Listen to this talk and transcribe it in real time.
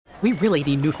we really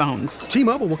need new phones.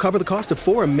 T-Mobile will cover the cost of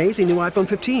 4 amazing new iPhone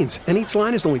 15s, and each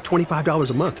line is only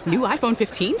 $25 a month. New iPhone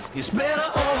 15s? It's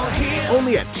better over here.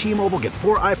 Only at T-Mobile, get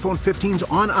 4 iPhone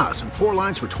 15s on us and 4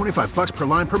 lines for $25 per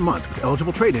line per month with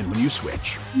eligible trade-in when you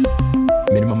switch.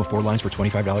 Minimum of 4 lines for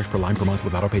 $25 per line per month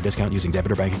with autopay discount using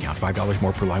debit or bank account. $5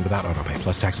 more per line without autopay,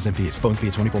 plus taxes and fees. Phone fee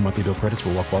at 24 monthly bill credits for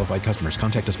well-qualified customers.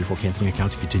 Contact us before canceling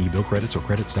account to continue bill credits or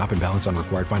credit stop and balance on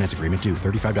required finance agreement due.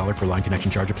 $35 per line connection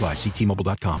charge applies. See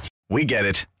T-Mobile.com. We get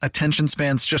it. Attention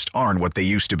spans just aren't what they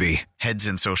used to be. Heads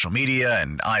in social media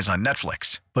and eyes on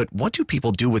Netflix. But what do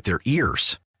people do with their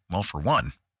ears? Well, for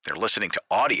one, they're listening to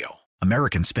audio.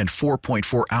 Americans spend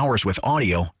 4.4 hours with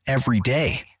audio every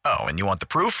day. Oh, and you want the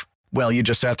proof? Well, you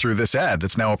just sat through this ad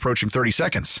that's now approaching 30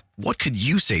 seconds. What could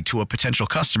you say to a potential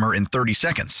customer in 30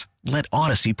 seconds? Let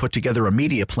Odyssey put together a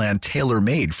media plan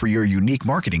tailor-made for your unique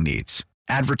marketing needs.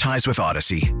 Advertise with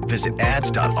Odyssey. Visit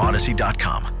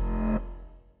ads.odyssey.com.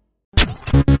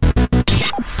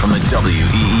 From the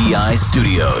WEEI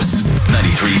studios,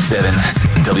 93.7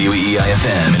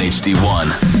 WEEI-FM and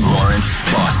HD1, Lawrence,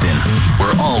 Boston.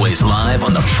 We're always live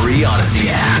on the free Odyssey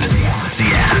app.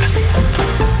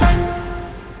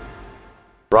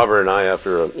 Robert and I,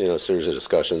 after a series of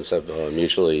discussions, have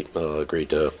mutually agreed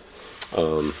to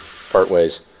part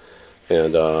ways.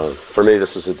 And for me,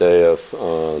 this is a day of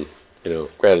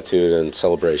gratitude and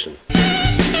celebration.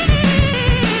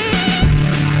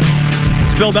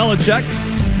 It's Bill Belichick.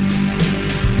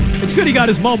 It's good he got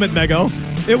his moment, Mego.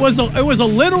 It was a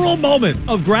literal moment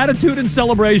of gratitude and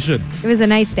celebration. It was a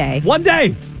nice day. One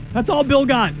day. That's all Bill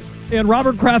got. And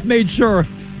Robert Kraft made sure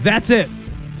that's it.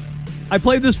 I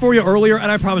played this for you earlier,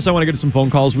 and I promise I want to get to some phone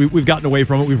calls. We've gotten away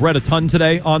from it. We've read a ton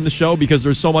today on the show because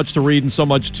there's so much to read and so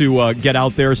much to get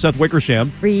out there. Seth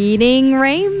Wickersham. Reading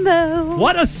Rainbow.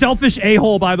 What a selfish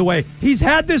a-hole, by the way. He's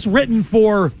had this written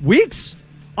for weeks.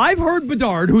 I've heard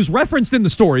Bedard, who's referenced in the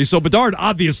story, so Bedard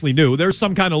obviously knew. There's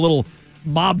some kind of little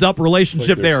mobbed-up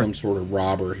relationship there's there. Some sort of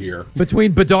robber here.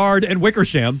 Between Bedard and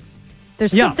Wickersham.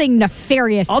 There's something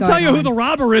nefarious I'll tell you who the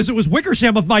robber is. It was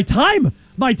Wickersham of my time.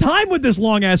 My time with this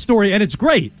long-ass story, and it's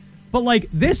great. But,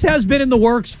 this has been in the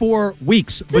works for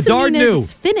weeks. Bedard knew.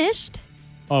 It's finished.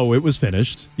 Oh, it was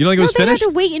finished? You don't think it was finished? They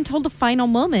had to wait until the final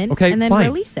moment and then fine.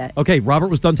 release it. Okay, Robert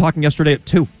was done talking yesterday at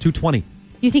 2:20.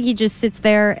 You think he just sits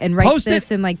there and writes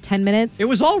this in 10 minutes? It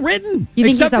was all written. You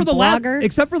think he's a blogger?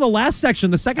 Except for the last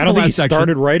section, the second to last I don't think he section.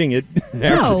 started writing it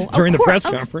during the press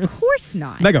conference. Of course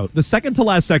not. Mego, the second to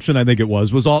last section, I think it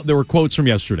was all, there were quotes from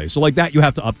yesterday. So that you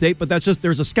have to update, but that's just,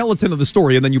 there's a skeleton of the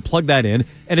story, and then you plug that in,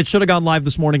 and it should have gone live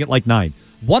this morning at 9.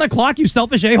 1 o'clock, you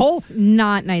selfish a-hole? It's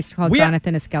not nice to call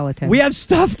Jonathan a skeleton. We have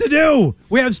stuff to do.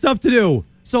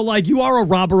 So, you are a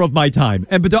robber of my time.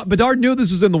 And Bedard knew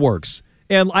this was in the works.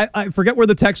 And I forget where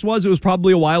the text was. It was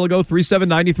probably a while ago,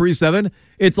 37937.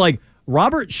 It's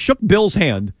Robert shook Bill's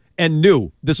hand and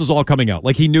knew this was all coming out.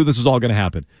 He knew this was all going to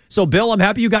happen. So, Bill, I'm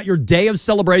happy you got your day of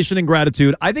celebration and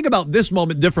gratitude. I think about this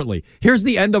moment differently. Here's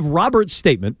the end of Robert's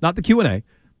statement, not the Q&A.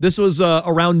 This was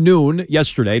around noon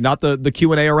yesterday, not the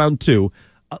Q&A around 2.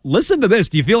 Listen to this.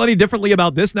 Do you feel any differently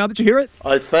about this now that you hear it?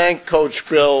 I thank Coach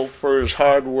Bill for his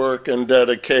hard work and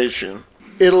dedication.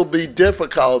 It'll be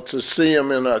difficult to see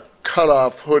him in a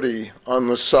cutoff hoodie on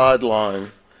the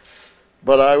sideline,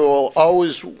 but I will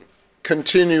always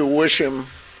continue wish him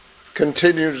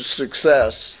continued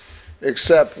success,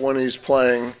 except when he's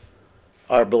playing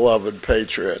our beloved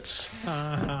Patriots.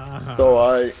 So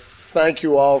I thank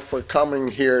you all for coming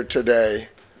here today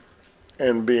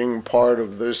and being part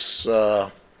of this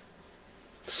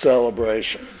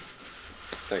celebration.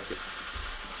 Thank you.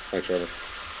 Thanks, Robert.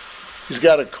 He's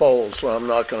got a cold, so I'm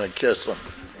not going to kiss him.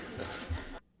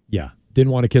 Yeah,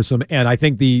 didn't want to kiss him. And I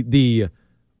think the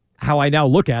how I now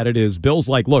look at it is Bill's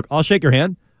look, I'll shake your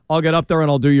hand. I'll get up there and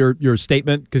I'll do your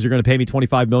statement because you're going to pay me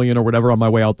 $25 million or whatever on my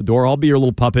way out the door. I'll be your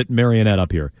little puppet marionette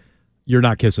up here. You're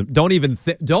not kissing. Don't even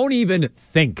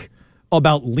think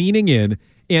about leaning in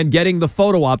and getting the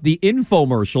photo op, the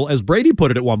infomercial, as Brady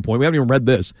put it at one point. We haven't even read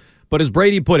this. But as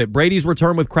Brady put it, Brady's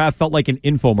return with Kraft felt like an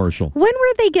infomercial. When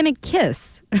were they going to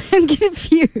kiss? I'm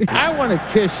confused. I want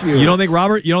to kiss you. You don't think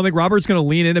Robert's going to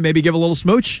lean in and maybe give a little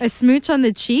smooch? A smooch on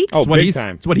the cheek? Oh, big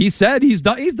time. It's what he said. He's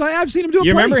done. I've seen him do it.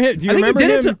 You remember him? Do you remember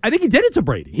him? I think he did it to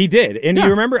Brady. He did. And do you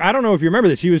remember? I don't know if you remember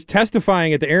this. He was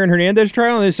testifying at the Aaron Hernandez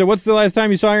trial, and they said, "What's the last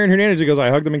time you saw Aaron Hernandez?" He goes, "I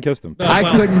hugged him and kissed him." I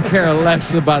couldn't care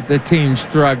less about the team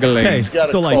struggling. He's got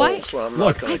a cold, so I'm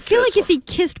not going I to feel kiss like if him. he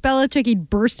kissed Belichick, he'd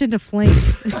burst into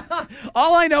flames.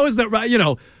 All I know is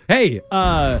that, hey,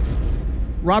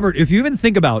 Robert, if you even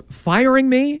think about firing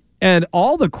me and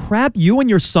all the crap you and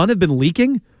your son have been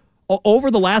leaking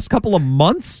over the last couple of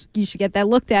months. You should get that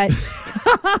looked at.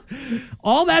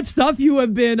 All that stuff you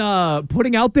have been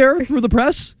putting out there through the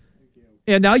press,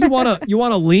 and now you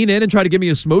wanna lean in and try to give me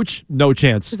a smooch? No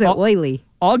chance. Is it oily?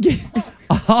 I'll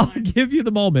give you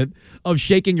the moment of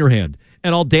shaking your hand,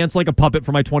 and I'll dance like a puppet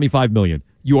for my $25 million.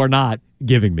 You are not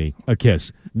giving me a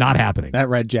kiss. Not happening. That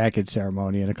red jacket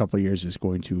ceremony in a couple of years is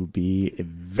going to be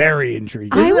very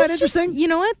intriguing. Isn't that interesting? You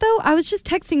know what, though? I was just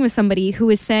texting with somebody who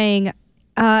was saying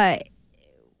that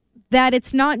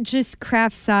it's not just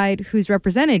Kraft's side who's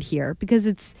represented here, because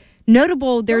it's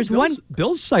notable. There's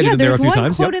Bill's cited in there a few times.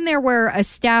 There's one quote in there where a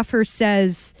staffer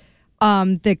says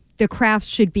the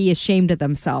Krafts should be ashamed of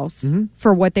themselves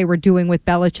for what they were doing with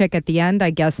Belichick at the end, I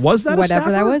guess. Was that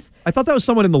whatever that was? I thought that was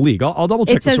someone in the league. I'll double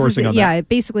check the sourcing on that. Yeah, it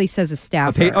basically says a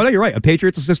staffer. Oh, no, you're right. A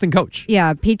Patriots assistant coach.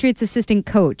 Yeah, Patriots assistant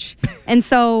coach. And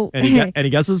so... Any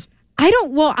guesses? I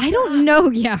don't know.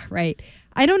 Yeah, right.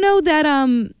 I don't know that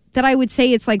I would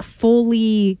say it's like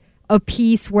fully a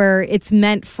piece where it's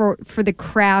meant for the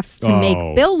Krafts to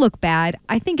make Bill look bad.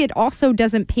 I think it also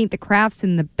doesn't paint the Krafts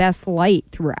in the best light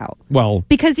throughout. Well,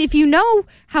 because if you know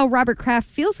how Robert Kraft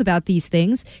feels about these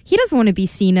things, he doesn't want to be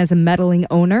seen as a meddling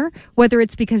owner, whether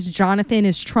it's because Jonathan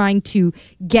is trying to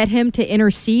get him to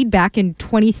intercede back in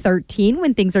 2013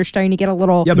 when things are starting to get a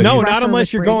little not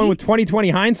unless you're going with 2020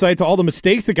 hindsight to all the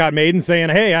mistakes that got made and saying,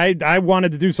 hey, I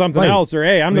wanted to do something else, or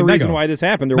hey, I'm the reason why this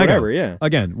happened, or whatever. Yeah.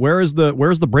 Again, where's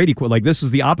the Brady quote? Like, this is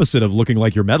the opposite of looking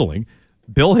like you're meddling.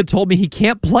 Bill had told me he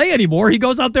can't play anymore. He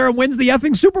goes out there and wins the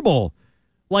effing Super Bowl.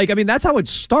 Like, I mean, that's how it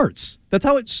starts. That's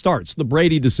how it starts, the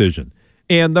Brady decision.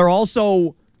 And they're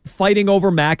also fighting over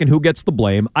Mac and who gets the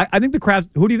blame. I think the Krafts,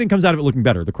 who do you think comes out of it looking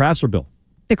better, the Krafts or Bill?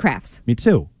 The Krafts. Me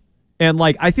too. And,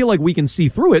 like, I feel like we can see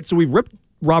through it, so we've ripped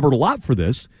Robert a lot for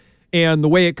this. And the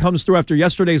way it comes through after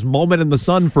yesterday's moment in the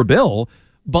sun for Bill.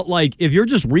 But, like, if you're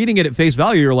just reading it at face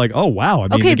value, you're like, oh, wow.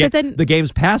 I mean, the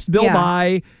game's passed Bill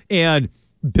by, and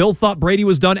Bill thought Brady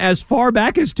was done as far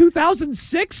back as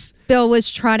 2006. Bill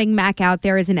was trotting Mac out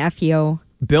there as an FU.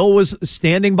 Bill was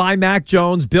standing by Mac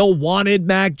Jones. Bill wanted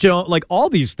Mac Jones. Like, all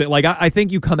these things. Like, I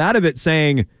think you come out of it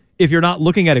saying, if you're not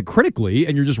looking at it critically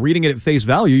and you're just reading it at face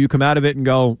value, you come out of it and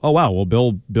go, oh, wow, well,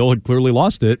 Bill had clearly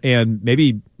lost it. And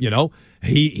maybe,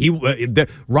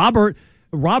 Robert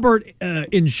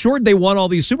ensured they won all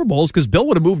these Super Bowls because Bill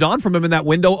would have moved on from him in that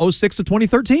window 06 to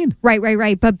 2013.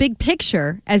 Right. But big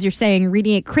picture, as you're saying,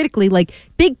 reading it critically, like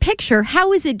big picture,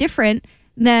 how is it different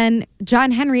than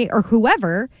John Henry or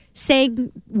whoever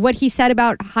saying what he said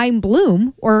about Chaim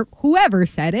Bloom, or whoever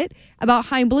said it about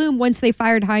Chaim Bloom once they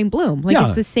fired Chaim Bloom? Like,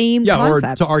 it's the same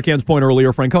concept. Or to Arkan's point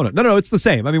earlier, Francona. No, it's the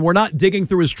same. I mean, we're not digging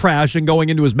through his trash and going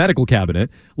into his medical cabinet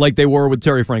like they were with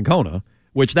Terry Francona,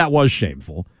 which that was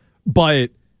shameful.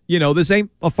 But, this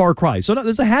ain't a far cry. So, no,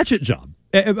 there's a hatchet job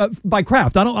by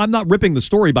Kraft. I'm not ripping the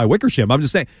story by Wickersham. I'm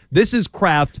just saying this is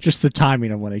Kraft. Just the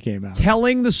timing of when it came out.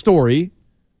 Telling the story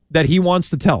that he wants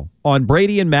to tell on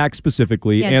Brady and Mac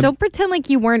specifically. Yeah, and don't pretend like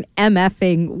you weren't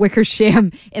MFing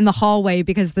Wickersham in the hallway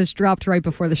because this dropped right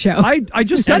before the show. I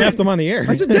just said MF'd him on the air.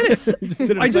 I just did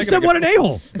it. I just said what an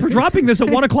a-hole for dropping this at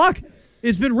 1 o'clock.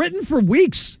 It's been written for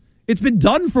weeks. It's been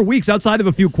done for weeks outside of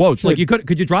a few quotes. Like,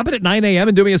 could you drop it at 9 a.m.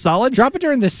 and do me a solid? Drop it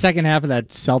during the second half of that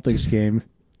Celtics game.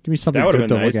 Give me something good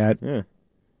to look at. Yeah.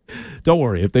 Don't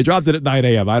worry. If they dropped it at 9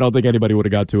 a.m., I don't think anybody would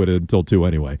have got to it until 2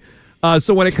 anyway.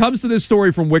 So when it comes to this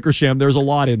story from Wickersham, there's a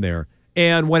lot in there.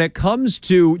 And when it comes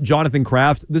to Jonathan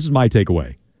Kraft, this is my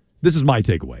takeaway.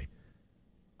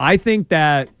 I think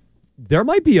that there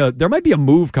might be a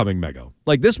move coming, Mego.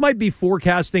 Like, this might be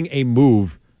forecasting a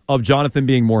move of Jonathan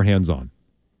being more hands-on.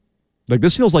 Like,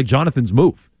 this feels like Jonathan's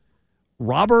move.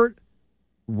 Robert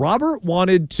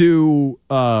wanted to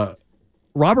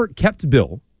Robert kept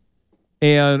Bill,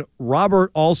 and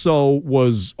Robert also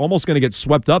was almost going to get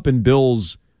swept up in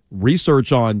Bill's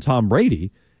research on Tom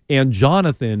Brady, and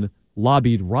Jonathan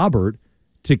lobbied Robert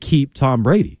to keep Tom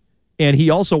Brady. And he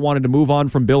also wanted to move on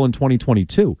from Bill in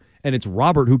 2022, and it's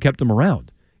Robert who kept him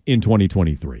around in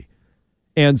 2023.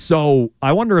 And so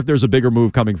I wonder if there's a bigger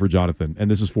move coming for Jonathan, and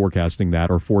this is forecasting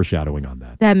that or foreshadowing on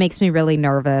that. That makes me really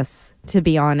nervous, to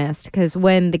be honest, because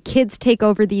when the kids take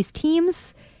over these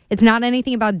teams, it's not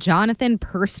anything about Jonathan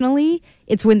personally.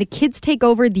 It's when the kids take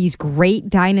over these great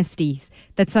dynasties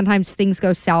that sometimes things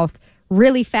go south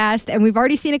really fast, and we've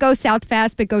already seen it go south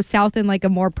fast, but go south in like a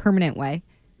more permanent way.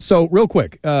 So real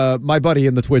quick, my buddy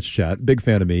in the Twitch chat, big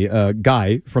fan of me,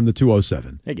 Guy from the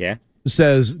 207. Hey, yeah.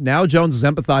 Says, now Jones is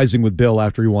empathizing with Bill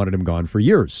after he wanted him gone for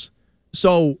years.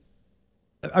 So,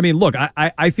 I mean, look,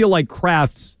 I feel like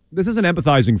Kraft, this isn't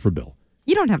empathizing for Bill.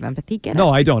 You don't have empathy, get it.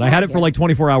 No, I don't. I had it for like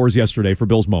 24 hours yesterday for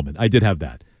Bill's moment. I did have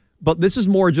that. But this is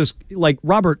more just like,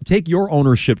 Robert, take your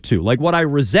ownership too. Like, what I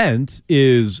resent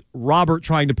is Robert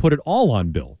trying to put it all on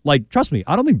Bill. Like, trust me,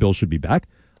 I don't think Bill should be back.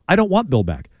 I don't want Bill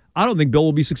back. I don't think Bill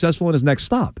will be successful in his next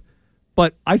stop.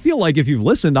 But I feel like if you've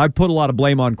listened, I've put a lot of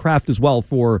blame on Kraft as well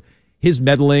for his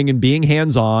meddling and being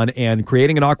hands-on and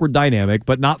creating an awkward dynamic,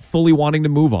 but not fully wanting to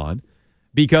move on.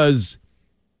 Because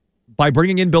by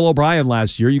bringing in Bill O'Brien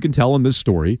last year, you can tell in this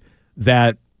story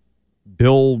that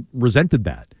Bill resented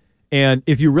that. And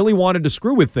if you really wanted to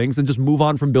screw with things, then just move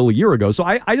on from Bill a year ago. So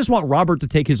I just want Robert to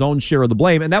take his own share of the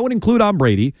blame, and that would include on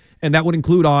Brady, and that would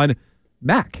include on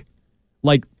Mac.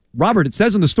 Like, Robert, it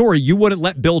says in the story, you wouldn't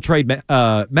let Bill trade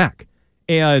Mac.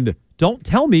 And don't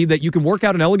tell me that you can work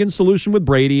out an elegant solution with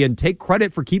Brady and take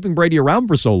credit for keeping Brady around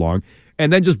for so long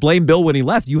and then just blame Bill when he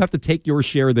left. You have to take your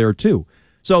share there, too.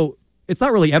 So it's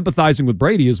not really empathizing with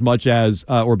Brady as much as,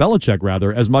 or Belichick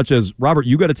rather, as much as, Robert,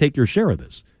 you got to take your share of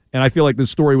this. And I feel like this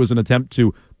story was an attempt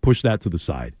to push that to the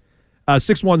side.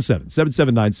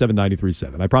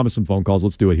 617-779-7937. I promised some phone calls.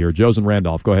 Let's do it here. Joe's in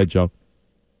Randolph. Go ahead, Joe.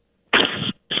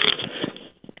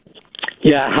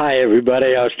 Yeah, hi,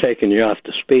 everybody. I was taking you off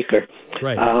the speaker.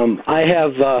 Right. I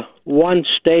have one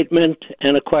statement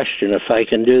and a question, if I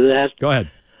can do that. Go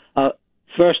ahead.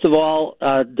 First of all,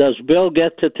 does Bill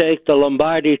get to take the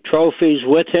Lombardi trophies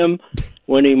with him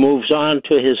when he moves on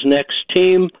to his next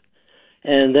team?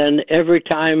 And then every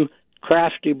time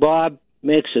Crafty Bob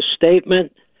makes a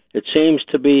statement, it seems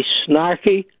to be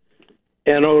snarky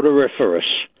and odoriferous.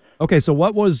 Okay, so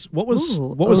what was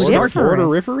snarky?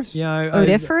 Odoriferous? Yeah,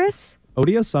 Odiferous?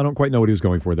 Odious? I don't quite know what he was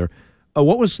going for there.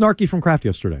 What was snarky from Kraft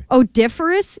yesterday?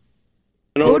 Odiferous?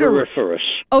 Odoriferous.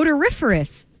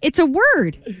 Odoriferous. It's a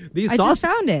word. I just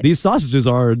found it. These sausages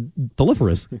are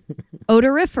deliferous.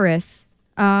 Odoriferous.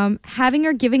 Having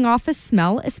or giving off a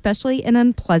smell, especially an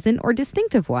unpleasant or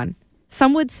distinctive one.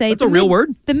 Some would say that's a real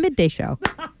word. The midday show.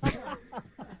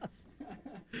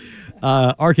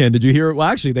 Arkan, did you hear? Well,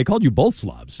 actually, they called you both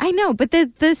slobs. I know, but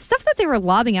the stuff that they were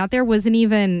lobbing out there wasn't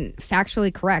even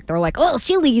factually correct. They were like, "Oh,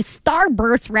 she leaves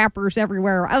Starburst wrappers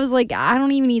everywhere." I was like, "I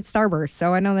don't even eat Starburst,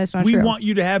 so I know that's not true." We want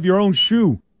you to have your own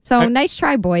shoe. So nice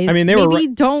try, boys. I mean, maybe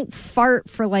don't fart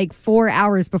for like 4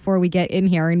 hours before we get in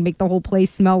here and make the whole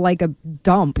place smell like a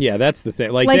dump. Yeah, that's the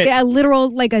thing. Like a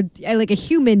literal, like a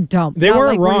human dump. They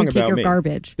weren't wrong about your me.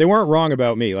 Garbage. They weren't wrong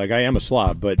about me. Like, I am a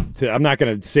slob, but I'm not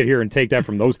going to sit here and take that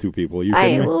from those two people. You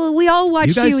kidding me? We all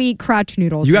watched you eat crotch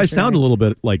noodles. You guys sound a little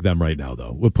bit like them right now,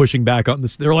 though. We're pushing back on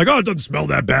this. They're like, "Oh, it doesn't smell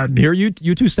that bad in here." You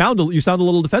two sound a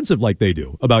little defensive, like they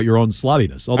do about your own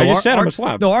slobbiness. Although I just said I'm a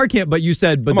slob. No, Arkan, but you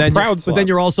said, but I'm then a proud slob. But then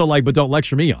you're also like, but don't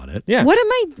lecture me on it. Yeah. What am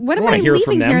I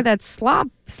leaving here that's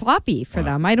sloppy for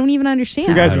them? I don't even understand.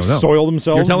 You guys who soil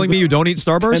themselves. You're telling me you don't eat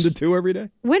Starburst? 10 to 2 every day?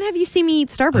 When have you seen me eat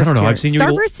Starburst? I don't know. Here? I've seen you.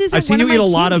 I've seen you eat a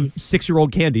lot of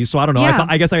 6-year-old candies, so I don't know. Yeah.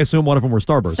 I guess I assume one of them were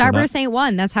Starburst. Starburst ain't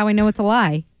one. That's how I know it's a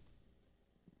lie.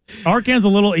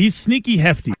 Arkan's he's sneaky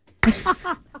hefty.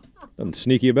 Nothing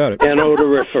sneaky about it. And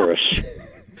odoriferous.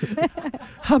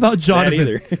 How about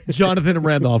Jonathan? Jonathan and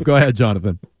Randolph. Go ahead,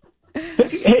 Jonathan.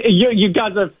 Hey, you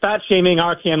guys are fat shaming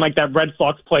Arkan like that Red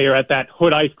Sox player at that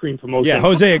Hood ice cream promotion. Yeah,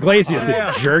 Jose Iglesias,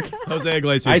 the jerk. Jose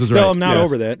Iglesias. I is still right. am not Yes.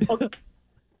 over that. Okay.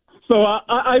 So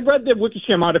I read the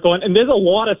Wickersham article, and there's a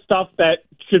lot of stuff that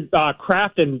should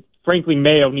Kraft and frankly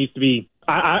Mayo needs to be.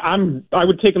 I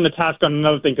would take him to task on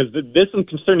another thing because there's some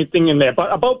concerning thing in there,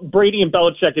 but about Brady and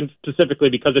Belichick and specifically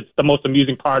because it's the most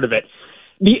amusing part of it.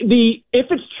 If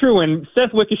it's true, and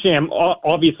Seth Wickersham,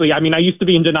 obviously, I mean, I used to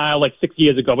be in denial like 6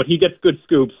 years ago, but he gets good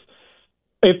scoops.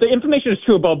 If the information is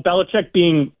true about Belichick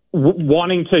being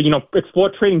wanting to, explore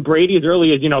trading Brady as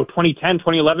early as, 2010,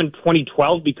 2011,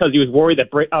 2012, because he was worried that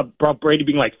about Brady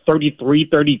being like 33,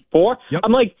 34, Yep.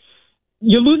 I'm like,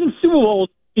 you're losing Super Bowls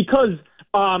because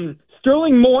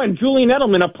Sterling Moore and Julian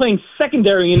Edelman are playing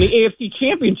secondary in the AFC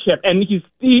Championship, and he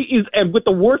is with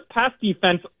the worst pass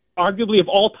defense arguably of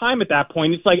all time at that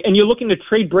point. It's like, and you're looking to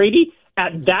trade Brady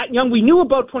at that young. We knew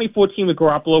about 2014 with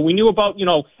Garoppolo. We knew about,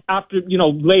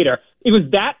 later. It was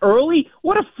that early?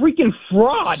 What a freaking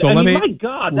fraud. So my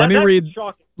God. Let me read.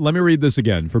 Shocking. Let me read this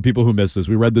again for people who missed this.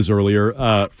 We read this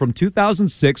earlier. From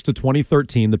 2006 to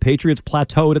 2013, the Patriots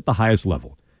plateaued at the highest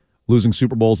level, losing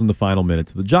Super Bowls in the final minute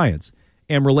to the Giants,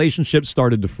 and relationships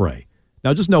started to fray.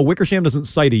 Now, just know Wickersham doesn't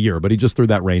cite a year, but he just threw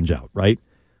that range out, right?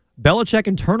 Belichick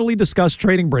internally discussed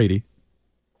trading Brady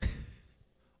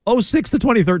 06 to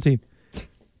 2013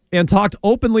 and talked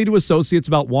openly to associates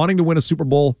about wanting to win a Super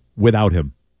Bowl without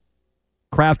him.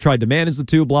 Kraft tried to manage the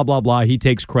two, blah, blah, blah. He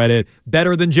takes credit.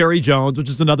 Better than Jerry Jones, which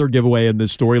is another giveaway in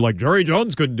this story. Like, Jerry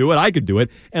Jones couldn't do it. I could do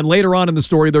it. And later on in the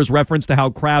story, there's reference to how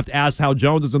Kraft asked how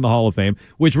Jones is in the Hall of Fame,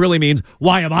 which really means,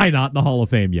 why am I not in the Hall of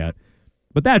Fame yet?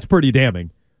 But that's pretty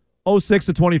damning. 06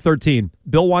 to 2013.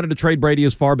 Bill wanted to trade Brady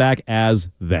as far back as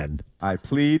then. I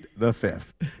plead the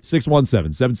fifth.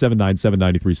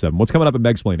 617-779-7937. What's coming up in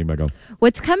Meg'Splaining, Mego?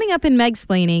 What's coming up in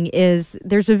Meg'Splaining is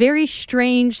there's a very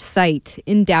strange site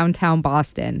in downtown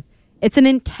Boston. It's an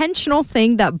intentional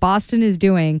thing that Boston is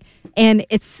doing, and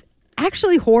it's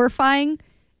actually horrifying,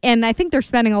 and I think they're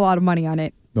spending a lot of money on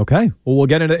it. Okay. Well, we'll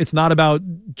get into it. It's not about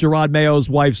Gerard Mayo's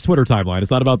wife's Twitter timeline.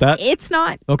 It's not about that? It's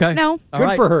not. Okay. No.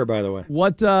 Good for her, by the way.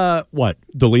 What?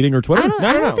 Deleting her Twitter?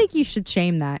 I don't think you should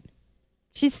shame that.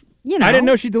 She's, I didn't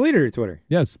know she deleted her Twitter.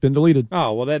 Yeah, it's been deleted.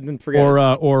 Oh, well, then forget it.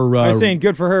 I was saying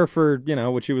good for her for,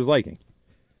 what she was liking.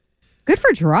 Good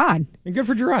for Gerard. And good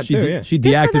for Gerard, she too, yeah. She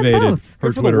deactivated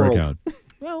her Twitter world. account.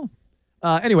 Well,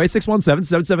 anyway,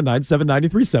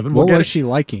 617-779-7937. What was she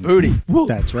liking? Booty.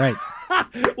 That's right.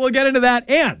 We'll get into that.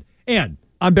 And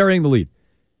I'm burying the lead.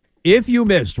 If you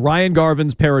missed Ryan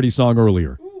Garvin's parody song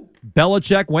earlier,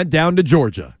 Belichick went down to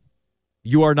Georgia.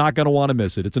 You are not going to want to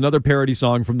miss it. It's another parody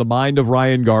song from the mind of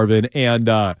Ryan Garvin.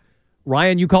 And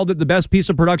Ryan, you called it the best piece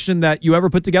of production that you ever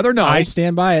put together? No. I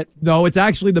stand by it. No, it's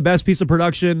actually the best piece of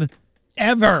production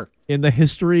ever in the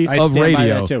history I of stand radio. by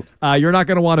that too. You're not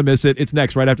going to want to miss it. It's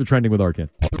next, right after Trending with Arkin.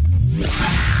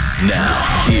 Now,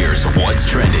 here's what's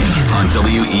trending on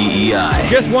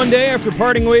WEEI. Just one day after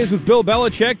parting ways with Bill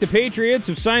Belichick, the Patriots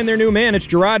have signed their new man. It's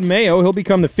Gerard Mayo. He'll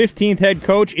become the 15th head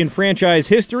coach in franchise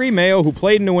history. Mayo, who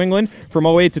played in New England from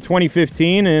 2008 to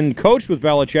 2015 and coached with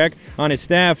Belichick on his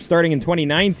staff starting in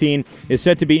 2019, is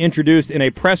set to be introduced in a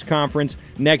press conference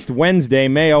next Wednesday.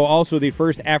 Mayo, also the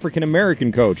first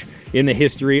African-American coach in the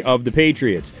history of the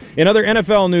Patriots. In other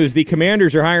NFL news, the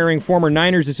Commanders are hiring former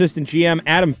Niners assistant GM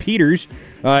Adam Peters.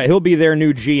 He'll be their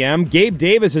new GM. Gabe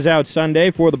Davis is out Sunday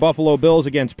for the Buffalo Bills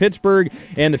against Pittsburgh,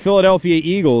 and the Philadelphia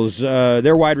Eagles,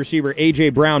 their wide receiver A.J.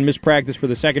 Brown missed practice for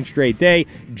the second straight day.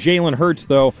 Jalen Hurts,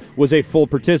 though, was a full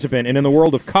participant. And in the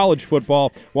world of college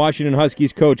football, Washington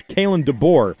Huskies coach Kalen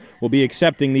DeBoer will be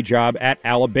accepting the job at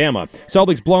Alabama.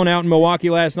 Celtics blown out in Milwaukee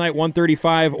last night,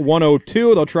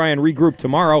 135-102. They'll try and regroup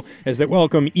tomorrow as they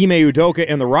welcome Ime Udoka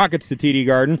and the Rockets to TD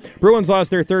Garden. Bruins lost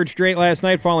their third straight last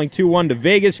night, falling 2-1 to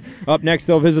Vegas. Up next,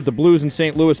 they'll visit the Blues in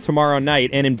St. Louis tomorrow night.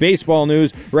 And in baseball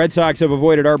news, Red Sox have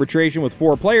avoided arbitration with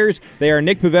 4 players. They are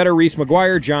Nick Pivetta, Reese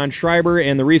McGuire, John Schreiber,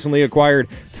 and the recently acquired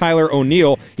Tyler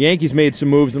O'Neill. Yankees made some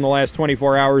moves in the last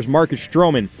 24 hours. Marcus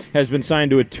Stroman has been signed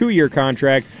to a 2-year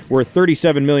contract worth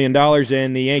 $37 million,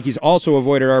 and the Yankees also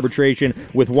avoided arbitration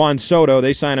with Juan Soto.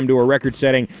 They signed him to a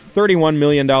record-setting $31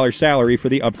 million salary for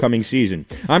the upcoming season.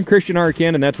 I'm Christian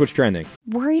Arkin, and that's what's trending.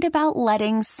 Worried about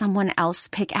letting someone else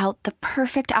pick out the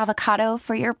perfect avocado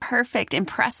for your perfect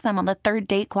impress them on the third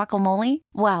date guacamole?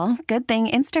 Well, good thing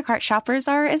Instacart shoppers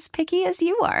are as picky as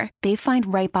you are. They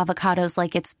find ripe avocados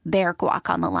like it's their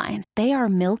guac on the line. They are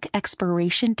milk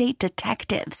expiration date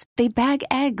detectives. They bag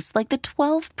eggs like the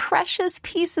 12 precious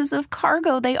pieces of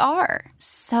cargo they are.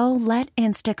 So let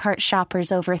Instacart shoppers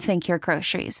overthink your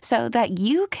groceries so that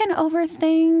you can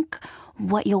overthink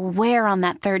what you'll wear on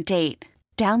that third date.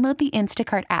 Download the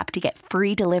Instacart app to get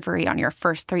free delivery on your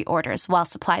first 3 orders while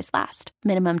supplies last.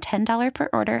 Minimum $10 per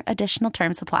order. Additional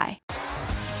terms apply.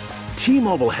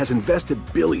 T-Mobile has invested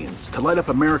billions to light up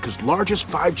America's largest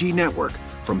 5G network,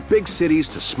 from big cities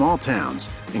to small towns,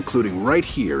 including right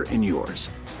here in yours.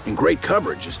 And great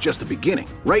coverage is just the beginning.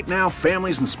 Right now,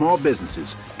 families and small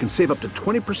businesses can save up to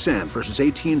 20% versus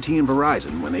AT&T and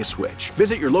Verizon when they switch.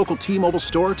 Visit your local T-Mobile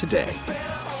store today.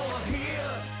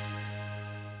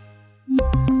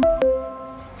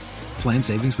 Plan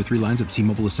savings with 3 lines of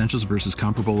T-Mobile Essentials versus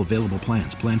comparable available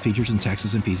plans. Plan features and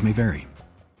taxes and fees may vary.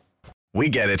 We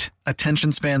get it.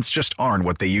 Attention spans just aren't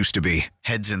what they used to be.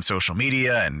 Heads in social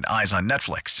media and eyes on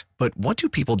Netflix. But what do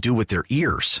people do with their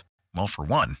ears? Well, for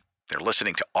one, they're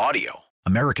listening to audio.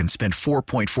 Americans spend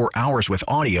 4.4 hours with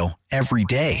audio every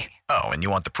day. Oh, and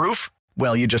you want the proof?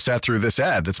 Well, you just sat through this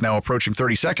ad that's now approaching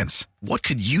 30 seconds. What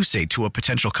could you say to a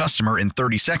potential customer in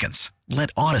 30 seconds?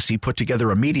 Let Odyssey put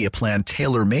together a media plan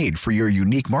tailor-made for your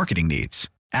unique marketing needs.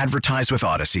 Advertise with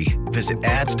Odyssey. Visit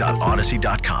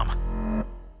ads.odyssey.com.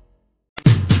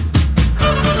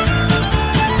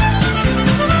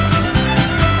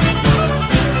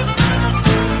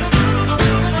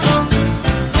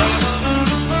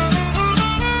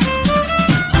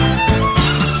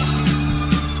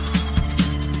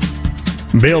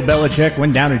 Bill Belichick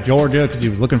went down to Georgia because he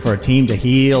was looking for a team to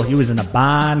heal. He was in a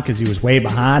bind because he was way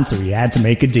behind, so he had to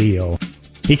make a deal.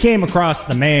 He came across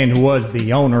the man who was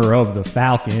the owner of the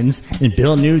Falcons, and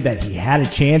Bill knew that he had a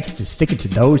chance to stick it to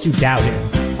those who doubt him.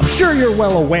 I'm sure you're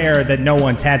well aware that no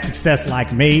one's had success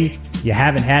like me. You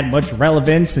haven't had much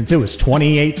relevance since it was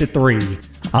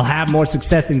 28-3. I'll have more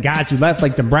success than guys who left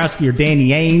like Dombrowski or Danny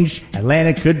Ainge.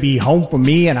 Atlanta could be home for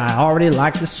me, and I already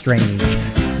like the strange.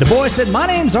 The boy said, my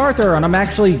name's Arthur, and I'm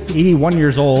actually 81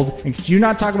 years old. And could you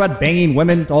not talk about banging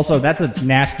women? Also, that's a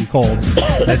nasty cold.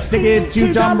 Let's stick it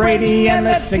to Tom Brady, and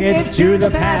let's stick it to the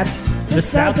Pats. The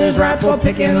South is ripe for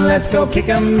picking, let's go kick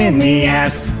 'em in the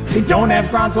ass. They don't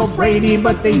have Bronco Brady,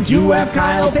 but they do have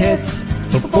Kyle Pitts.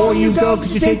 Before you go,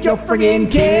 could you take your friggin'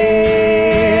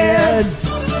 kids?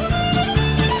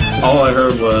 All I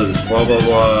heard was blah, blah,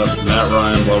 blah, Matt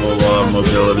Ryan, blah, blah, blah,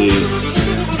 mobility.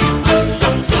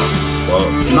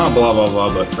 Well, not blah, blah,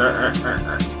 blah, but...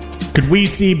 Could we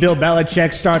see Bill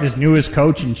Belichick start his newest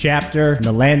coach and chapter in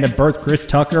the land that birthed Chris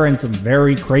Tucker and some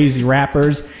very crazy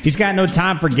rappers? He's got no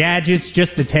time for gadgets,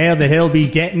 just the tail that he'll be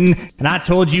getting. And I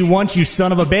told you once, you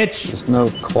son of a bitch. There's no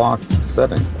clock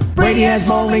setting. Brady has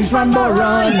more rings, run, boy,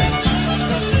 run.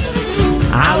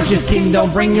 I was just kidding,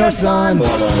 don't bring your sons.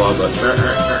 Blah, blah, blah,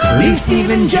 but... Leave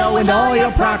Stephen Joe and all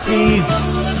your proxies.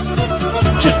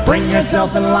 Just bring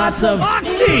yourself and lots of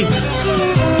oxy.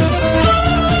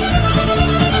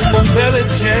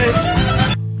 Belichick.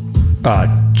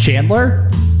 Chandler?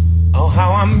 Oh,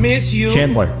 how I miss you.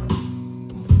 Chandler.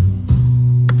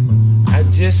 I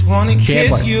just want to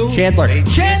kiss you. Chandler.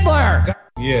 Chandler!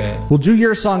 Yeah. We'll do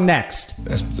your song next.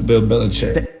 That's the Bill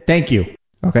Belichick. Thank you.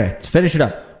 Okay, let's finish it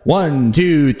up. 1,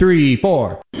 2, 3,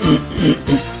 4. He's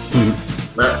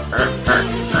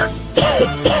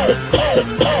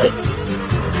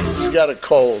got a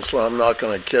cold, so I'm not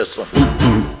going to kiss him.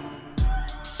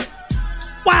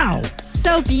 Wow.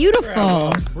 So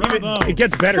beautiful. Bravo. It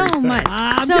gets better. So much,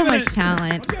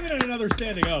 talent. I'm giving it another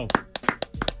standing O.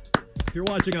 If you're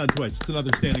watching on Twitch, it's another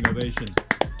standing ovation.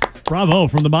 Bravo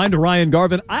from the mind of Ryan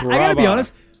Garvin. I gotta be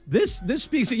honest. This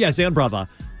speaks. Yes, and bravo.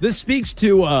 This speaks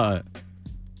to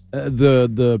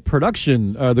the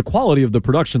production, the quality of the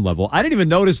production level. I didn't even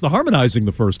notice the harmonizing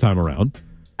the first time around.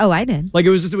 Oh, I did. Like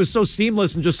it was so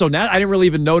seamless and just so I didn't really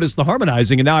even notice the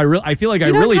harmonizing, and now I feel like you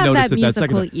I really don't have noticed that it that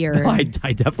second. musical ear. No,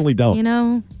 I definitely don't. You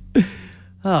know.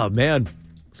 Oh man.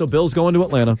 So Bill's going to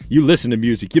Atlanta. You listen to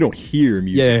music. You don't hear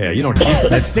music. Yeah, you don't hear.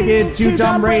 Let's stick it to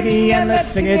Tom Brady and let's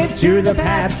stick it to the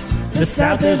Pats. The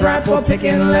South is ripe for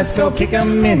picking. Let's go kick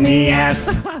 'em in the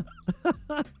ass.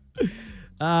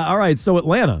 All right, so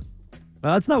Atlanta.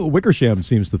 That's not what Wickersham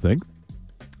seems to think.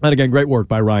 And again, great work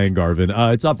by Ryan Garvin.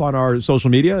 It's up on our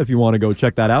social media if you want to go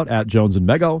check that out, at Jones and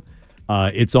Mego.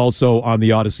 It's also on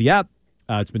the Odyssey app.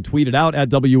 It's been tweeted out at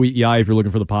WEEI if you're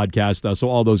looking for the podcast. So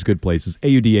all those good places.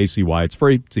 AUDACY. It's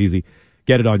free. It's easy.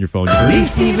 Get it on your phone. Leave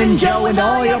Stephen Joe and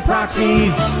all your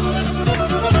proxies.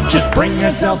 Just bring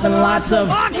yourself and lots of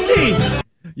oxy.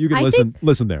 You can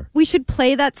listen there. We should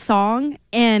play that song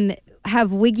and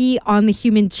have Wiggy on the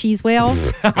human cheese whale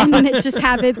and then just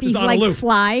have it be like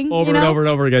flying over and over and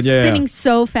over again. Spinning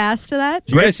so fast to that.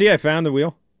 Did you guys see I found the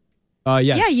wheel?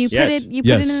 Yes. Yeah, you put it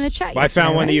in the chat. I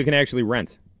found one that you can actually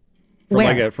rent.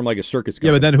 From like a circus guy.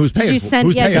 Yeah, but then who's paying? Did you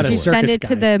send it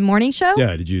to the morning show?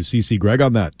 Yeah, did you CC Greg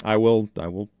on that? I will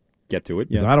get to it.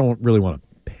 Yeah. I don't really want to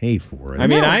pay for it.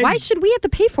 Why should we have to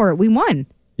pay for it? We won.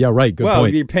 Yeah, right. Good point. Well,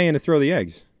 you're paying to throw the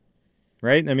eggs.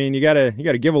 Right? I mean, you gotta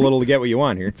give a little to get what you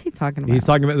want here. What's he talking about? He's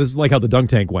talking about this is like how the dunk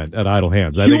tank went at Idle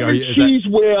Hands. I think is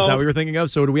that what you're thinking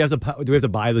of? So do we have to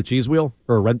buy the cheese wheel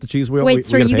or rent the cheese wheel? Wait,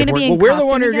 so are you going to be in we're the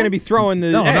one who are going to be throwing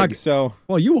the eggs. So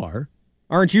you are.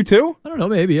 Aren't you too? I don't know.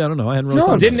 Maybe. I don't know. I hadn't really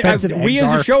thought. We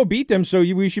as a show beat them, so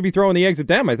we should be throwing the eggs at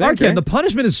them, I think. Okay, the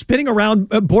punishment is spinning around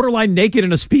borderline naked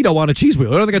in a Speedo on a cheese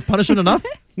wheel. I don't think that's punishment enough.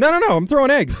 No. I'm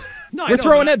throwing eggs. We're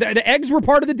throwing eggs. The eggs were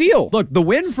part of the deal. Look, the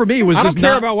win for me was I don't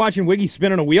care about watching Wiggy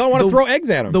spin on a wheel. I want to throw eggs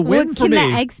at him. The win for me.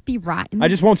 Can the eggs be rotten? I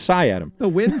just won't sigh at him. The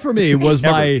win for me was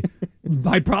my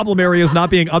problem areas not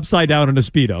being upside down in a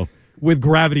Speedo with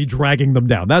gravity dragging them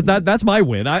down. That's my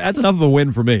win. That's enough of a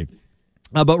win for me.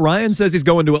 But Ryan says he's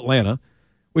going to Atlanta,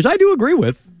 which I do agree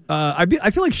with. I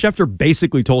feel like Schefter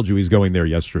basically told you he's going there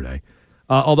yesterday,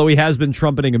 although he has been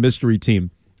trumpeting a mystery team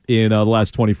in the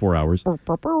last 24 hours.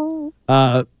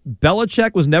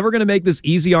 Belichick was never going to make this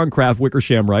easy on Kraft,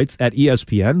 Wickersham writes, at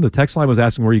ESPN. The text line was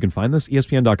asking where you can find this,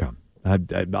 ESPN.com.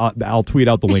 I'll tweet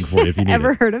out the link for you if you need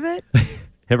Ever heard of it?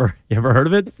 You ever heard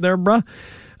of it there, bruh?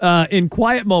 In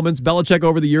quiet moments, Belichick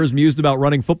over the years mused about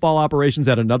running football operations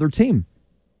at another team.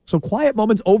 So quiet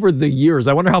moments over the years.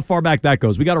 I wonder how far back that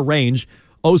goes. We got a range,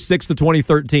 06 to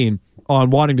 2013, on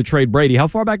wanting to trade Brady. How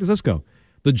far back does this go?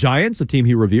 The Giants, a team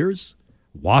he reveres.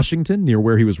 Washington, near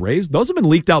where he was raised. Those have been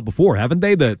leaked out before, haven't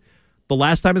they? That the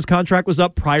last time his contract was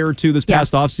up prior to this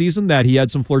past offseason, that he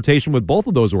had some flirtation with both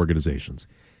of those organizations.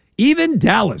 Even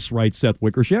Dallas, writes Seth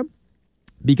Wickersham,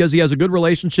 because he has a good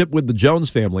relationship with the Jones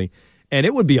family and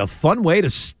it would be a fun way to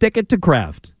stick it to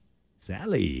Kraft.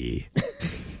 Sally.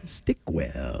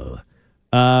 Stickwell.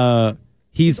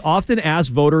 He's often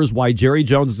asked voters why Jerry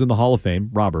Jones is in the Hall of Fame,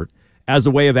 Robert, as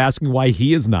a way of asking why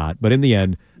he is not. But in the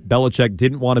end, Belichick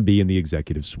didn't want to be in the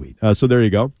executive suite. So there you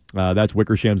go. That's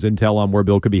Wickersham's intel on where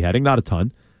Bill could be heading. Not a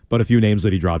ton, but a few names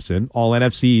that he drops in. All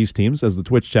NFC East teams, as the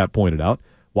Twitch chat pointed out.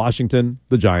 Washington,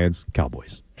 the Giants,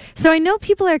 Cowboys. So I know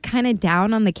people are kind of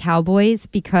down on the Cowboys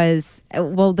because,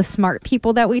 well, the smart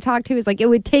people that we talk to is like, it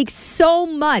would take so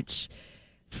much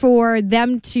for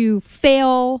them to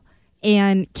fail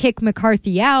and kick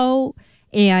McCarthy out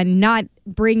and not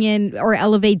bring in or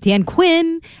elevate Dan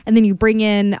Quinn. And then you bring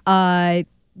in Belichick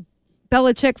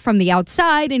from the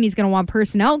outside and he's going to want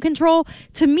personnel control.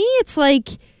 To me, it's like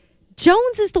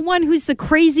Jones is the one who's the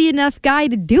crazy enough guy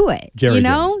to do it. Jerry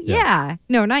Jones, yeah. Yeah.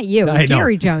 No, not you. I know.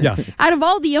 Jerry Jones. Yeah. Out of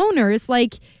all the owners,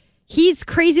 like, he's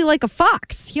crazy like a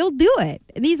fox. He'll do it.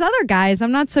 These other guys,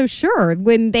 I'm not so sure.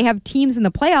 When they have teams in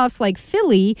the playoffs like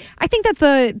Philly, I think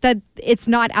that it's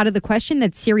not out of the question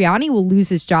that Sirianni will lose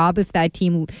his job if that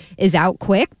team is out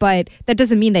quick, but that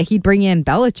doesn't mean that he'd bring in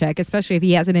Belichick, especially if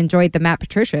he hasn't enjoyed the Matt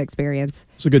Patricia experience.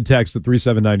 It's a good text at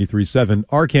 37937.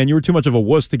 Arcan, you were too much of a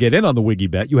wuss to get in on the Wiggy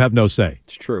bet. You have no say.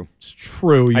 It's true. It's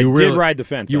true. I did ride the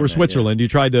fence. You were Switzerland. You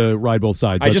tried to ride both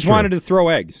sides. I just wanted to throw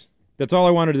eggs. That's all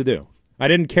I wanted to do. I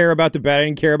didn't care about the bet. I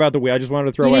didn't care about the wheel. I just wanted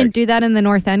to throw eggs. You didn't do that in the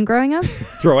North End growing up?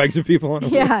 Throw eggs at people on a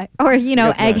wheel? Yeah. Or,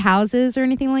 egg houses or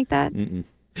anything like that? Mm-mm.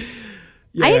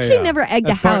 I actually never egged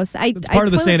a house. It's part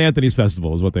of the St. Anthony's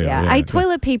Festival is what they are. Yeah, I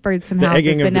toilet papered some The houses,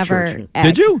 egging but of the never church. egged.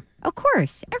 Did you? Of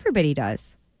course. Everybody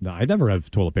does. No, I never have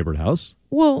toilet papered house.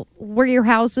 Well, were your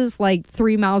houses like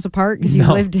 3 miles apart because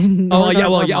you lived in Northern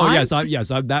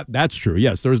Vermont? That's true.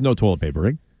 Yes, there was no toilet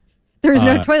papering. There was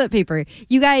no toilet paper.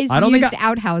 You guys used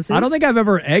outhouses. I don't think I've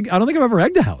ever egged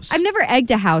a house. I've never egged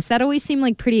a house. That always seemed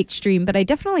like pretty extreme, but I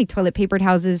definitely toilet papered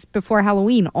houses before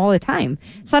Halloween all the time.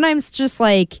 Sometimes just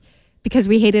like because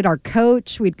we hated our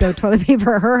coach, we'd go toilet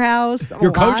paper her house.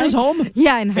 Your coach's home?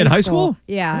 Yeah, in high school?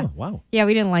 Yeah. Oh, wow. Yeah,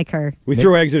 we didn't like her. We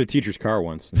threw eggs at a teacher's car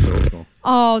once in middle school.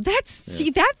 Oh, that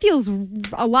feels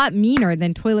a lot meaner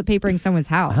than toilet papering someone's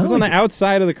house. It was on the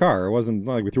outside of the car. It wasn't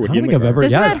like we threw it in the car.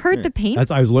 Doesn't that hurt the paint?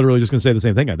 I was literally just going to say the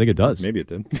same thing. I think it does. Maybe it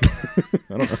did.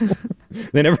 I don't know.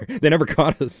 They never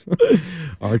caught us.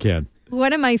 Arcan.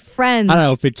 One of my friends. I don't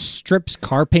know. If it strips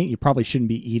car paint, you probably shouldn't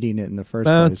be eating it in the first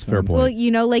place. That's a fair point.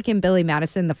 Well, like in Billy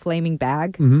Madison, the flaming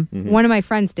bag. Mm-hmm. One of my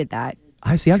friends did that.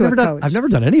 I see. I've never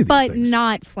done any of these but things. But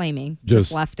not flaming.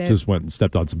 Just left it. Just went and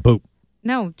stepped on some poop.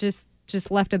 No, just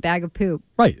left a bag of poop.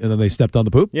 Right, and then they stepped on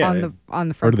the poop? Yeah. On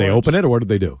the front Or did they porch. open it, or what did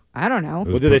they do? I don't know.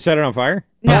 Well, did they set it on fire?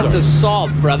 No. That's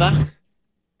assault, brother.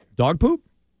 Dog poop?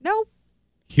 No.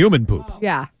 Human poop?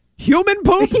 Yeah. Human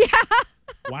poop? Yeah.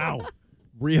 Wow.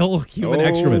 Real human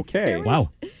excrement. Okay.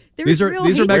 Wow. These are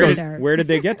Megos. Where did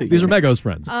they get these? These are Megos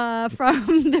friends.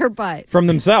 From their butt. From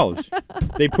themselves.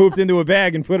 They pooped into a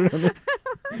bag and put it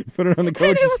on the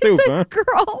coach's stoop, huh?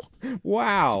 Girl.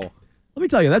 Wow. Let me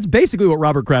tell you, that's basically what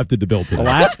Robert Kraft did to Bill today.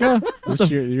 Alaska?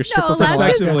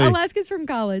 Alaska's from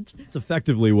college. It's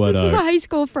effectively what This is a high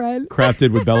school friend. Kraft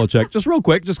did with Belichick. Just real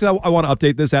quick, just because I want to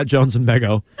update this at Jones and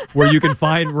Mego, where you can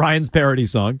find Ryan's parody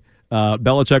song.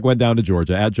 Belichick went down to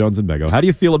Georgia at Jones and Mego. How do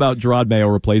you feel about Gerard Mayo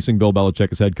replacing Bill Belichick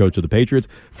as head coach of the Patriots?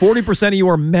 40% of you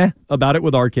are meh about it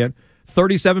with Arcan.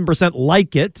 37%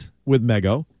 like it with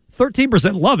Mego.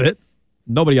 13% love it.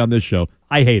 Nobody on this show.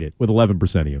 I hate it with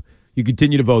 11% of you. You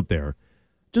continue to vote there.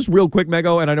 Just real quick,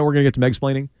 Mego, and I know we're going to get to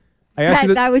Meg'Splaining.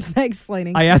 That was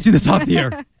Meg'Splaining. I asked you this off the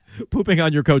air. Pooping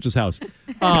on your coach's house.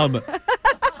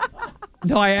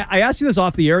 No, I asked you this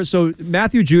off the air. So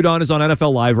Matthew Judon is on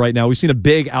NFL Live right now. We've seen a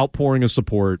big outpouring of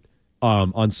support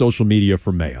on social media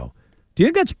for Mayo. Do you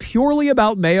think that's purely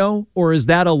about Mayo, or is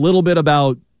that a little bit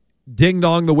about ding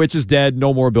dong, the witch is dead,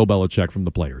 no more Bill Belichick from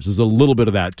the players? Is a little bit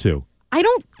of that too? I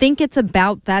don't think it's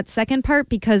about that second part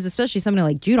because especially somebody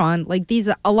like Judon, like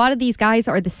a lot of these guys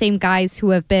are the same guys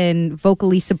who have been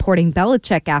vocally supporting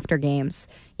Belichick after games.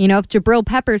 You know, if Jabril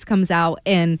Peppers comes out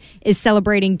and is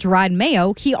celebrating Gerard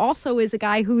Mayo, he also is a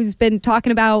guy who's been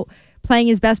talking about playing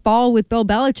his best ball with Bill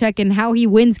Belichick and how he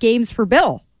wins games for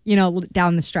Bill,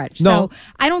 down the stretch. No. So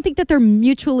I don't think that they're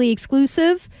mutually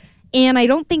exclusive. And I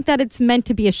don't think that it's meant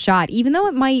to be a shot, even though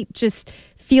it might just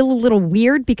feel a little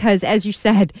weird because, as you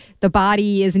said, the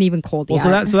body isn't even cold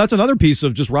yet. So that's another piece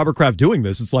of just Robert Kraft doing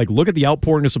this. It's like, look at the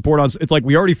outpouring of support on. It's like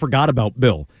we already forgot about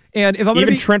Bill. And if I'm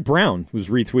even Trent Brown was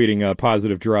retweeting a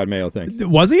positive Gerard Mayo thing.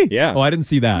 Was he? Yeah. Oh, I didn't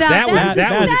see that. That's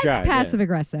a shot. passive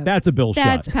aggressive. That's a Bill shot.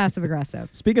 That's passive aggressive.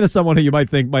 Speaking of someone who you might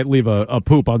think might leave a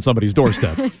poop on somebody's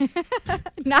doorstep.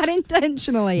 Not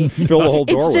intentionally. Fill the whole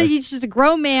doorway. He's just a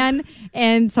grown man,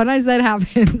 and sometimes that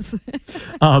happens.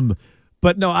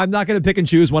 But no, I'm not going to pick and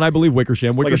choose when I believe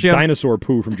Wickersham. Like a dinosaur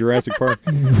poo from Jurassic Park.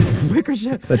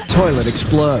 Wickersham. The toilet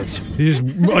explodes. You just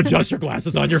adjust your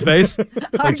glasses on your face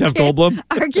like Jeff Goldblum.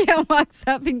 Arcan walks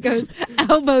up and goes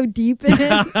elbow deep in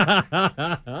it.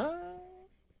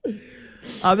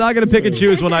 I'm not going to pick and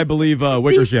choose when I believe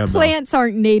Wickersham. These plants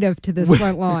aren't native to this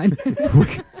front lawn.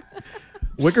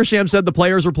 Wickersham said the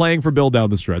players are playing for Bill down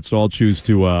the stretch, so I'll choose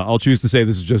to say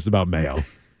this is just about Mayo.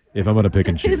 If I'm going to pick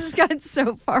and choose. This has gotten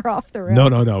so far off the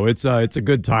rails. No. It's a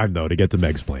good time, though, to get to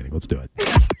Meg'Splaining. Let's do it.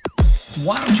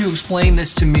 Why don't you explain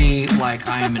this to me like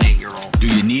I am an 8-year-old?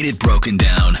 Do you need it broken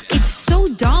down? It's so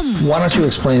dumb. Why don't you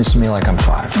explain this to me like I'm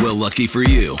 5? Well, lucky for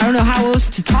you. I don't know how else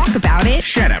to talk about it.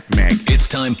 Shut up, Meg. It's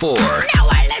time for... Now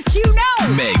I let you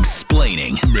know.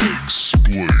 Meg'Splaining.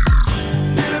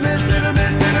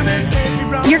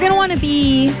 You're going to want to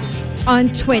be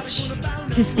on Twitch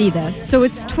to see this. So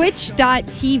it's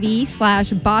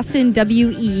twitch.tv/Boston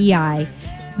WEEI.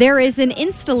 There is an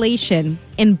installation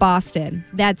in Boston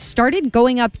that started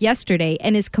going up yesterday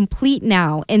and is complete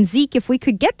now. And Zeke, if we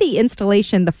could get the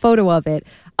installation, the photo of it,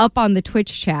 up on the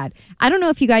Twitch chat. I don't know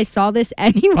if you guys saw this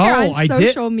anywhere on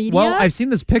social media. Well, I've seen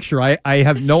this picture. I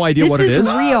have no idea what it is. This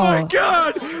is real. Oh, my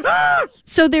God.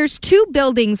 So there's 2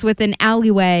 buildings with an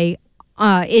alleyway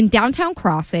in downtown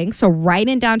Crossing, so right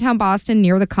in downtown Boston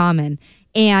near the Common.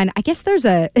 And I guess there's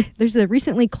a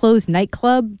recently closed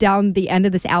nightclub down the end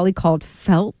of this alley called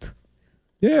Felt.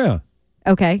 Yeah.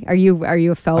 Okay. Are you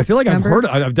a Felt? I feel like member?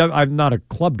 I've heard. I'm not a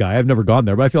club guy. I've never gone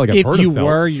there, but I feel like I've heard of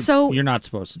Felt. You're not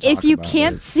supposed to talk if you about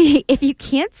can't it. if you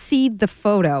can't see the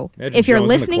photo, Imagine if you're Jones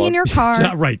listening in your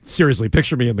car, right? Seriously,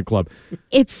 picture me in the club.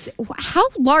 It's how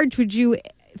large would you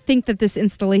think that this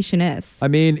installation is? I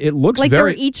mean, it looks like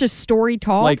very, they're each a story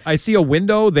tall. Like I see a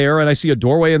window there, and I see a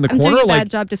doorway in the I'm corner. doing a like,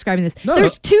 bad job describing this. No,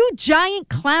 There's 2 giant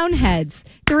clown heads.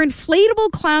 They're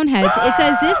inflatable clown heads. It's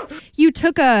as if you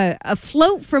took a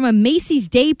float from a Macy's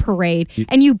Day Parade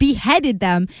and you beheaded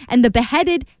them, and the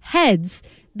beheaded heads,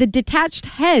 the detached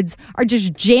heads, are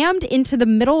just jammed into the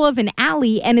middle of an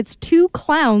alley, and it's 2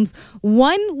 clowns.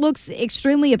 One looks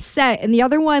extremely upset, and the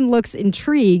other one looks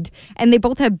intrigued, and they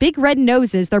both have big red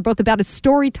noses. They're both about a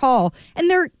story tall, and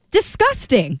they're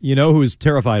disgusting. You know who's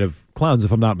terrified of clowns,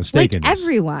 if I'm not mistaken? Like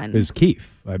everyone. Is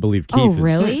Keith. I believe Keith Oh, is.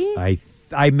 really?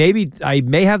 I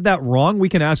may have that wrong. We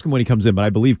can ask him when he comes in, but I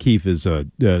believe Keith is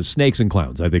snakes and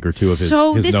clowns, I think, are 2 of his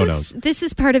no-nos. This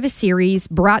is part of a series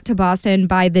brought to Boston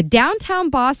by the Downtown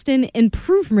Boston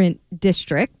Improvement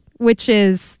District, which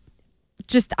is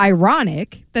just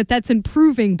ironic that that's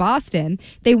improving Boston.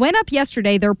 They went up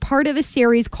yesterday. They're part of a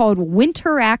series called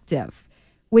Winteractive,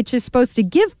 which is supposed to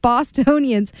give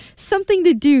Bostonians something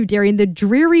to do during the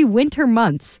dreary winter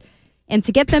months and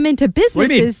to get them into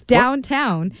businesses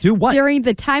downtown during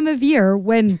the time of year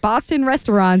when Boston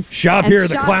restaurants shop here.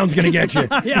 The clown's going to get you.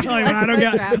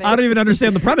 I don't even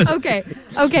understand the premise. Okay.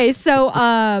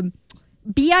 So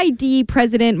BID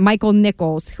President Michael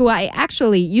Nichols, who I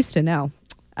actually used to know,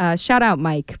 shout out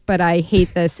Mike, but I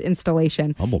hate this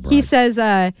installation. Humble brag. He says,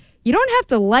 you don't have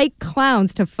to like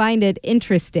clowns to find it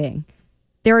interesting.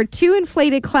 There are 2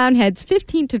 inflated clown heads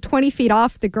 15 to 20 feet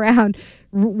off the ground,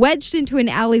 wedged into an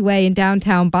alleyway in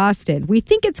downtown Boston. We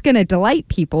think it's going to delight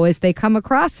people as they come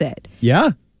across it.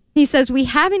 Yeah. He says, we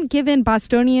haven't given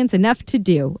Bostonians enough to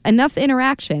do, enough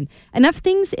interaction, enough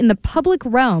things in the public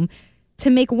realm to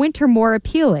make winter more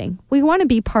appealing. We want to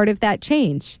be part of that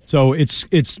change. So it's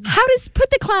how does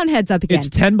put the clown heads up again? It's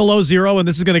 10 below 0, and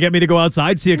this is going to get me to go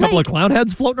outside, see a couple of clown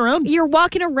heads floating around? You're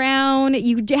walking around.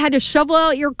 You had to shovel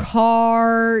out your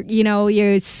car. You know,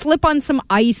 you slip on some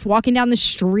ice walking down the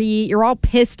street. You're all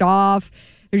pissed off.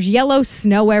 There's yellow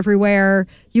snow everywhere.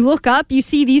 You look up, you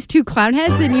see these 2 clown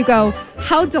heads, and you go,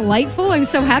 how delightful. I'm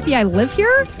so happy I live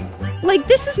here. Like,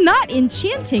 this is not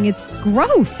enchanting. It's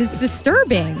gross. It's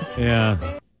disturbing. Yeah.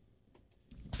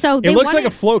 So it looks like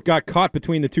a float got caught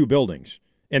between the 2 buildings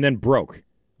and then broke.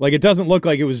 Like, it doesn't look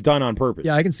like it was done on purpose.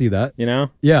 Yeah, I can see that. You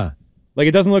know? Yeah. Like,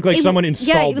 it doesn't look like someone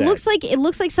installed it looks like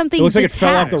something It looks like detached. it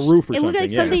fell off the roof or It looked like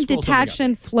something. something detached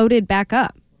and floated back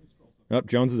up. Oh,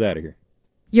 Jones is out of here.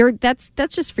 That's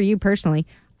just for you personally.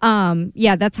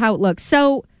 Yeah, that's how it looks.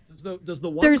 So does the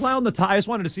one clown I just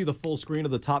wanted to see the full screen of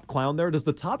the top clown there. Does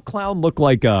the top clown look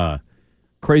like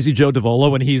Crazy Joe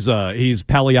Davola when he's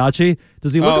Pagliacci?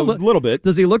 Does he look a little bit?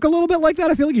 Does he look a little bit like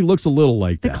that? I feel like he looks a little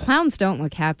like The that. clowns don't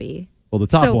look happy. Well, the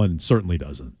top So- one certainly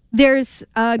doesn't. There's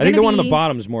I think the one on the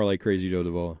bottom is more like Crazy Joe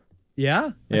Davola. Yeah?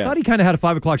 Yeah. I thought he kind of had a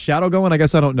 5 o'clock shadow going. I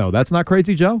guess I don't know. That's not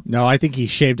Crazy Joe? No, I think he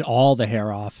shaved all the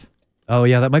hair off. Oh,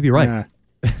 yeah, that might be right. Yeah.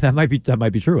 that might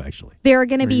be true, actually. There are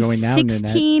going to We're be going down, Nanette.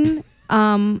 16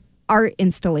 art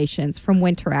installations from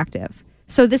Winteractive.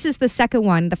 So this is the second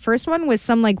one. The first one was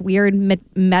some like weird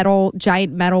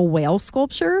giant metal whale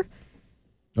sculpture.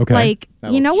 Okay. Like,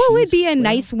 Metal you know what would cheese be a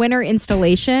nice winter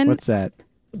installation? What's that?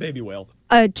 The baby whale.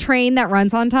 A train that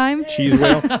runs on time. Cheese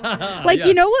whale? Like,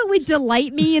 you know what would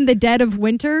delight me in the dead of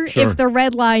winter? Sure. If the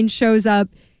red line shows up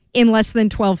in less than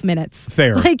 12 minutes.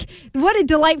 Fair. Like, what a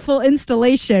delightful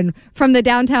installation from the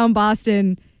downtown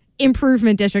Boston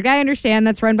Improvement District. I understand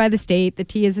that's run by the state. The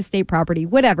T is a state property,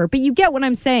 whatever. But you get what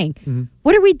I'm saying. Mm-hmm.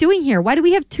 What are we doing here? Why do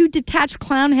we have two detached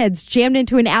clown heads jammed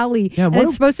into an alley? Yeah, and what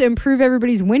it's supposed to improve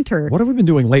everybody's winter. What have we been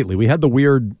doing lately? We had the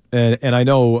weird, and I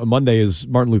know Monday is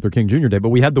Martin Luther King Jr. Day, but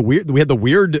we had the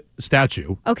weird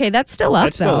statue. Okay, that's still up,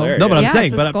 That's still though. there, No, but yeah. I'm saying,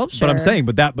 it's a but sculpture. I'm saying,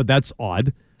 but that's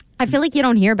odd. I feel like you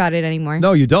don't hear about it anymore.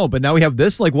 No, you don't. But now we have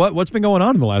this. Like, what's been going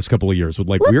on in the last couple of years with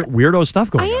like weirdo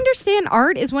stuff going I on? understand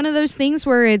art is one of those things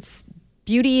where it's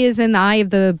beauty is in the eye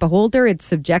of the beholder. It's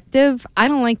subjective. I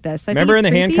don't like this. I Remember in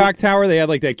think the it's creepy. Hancock Tower, they had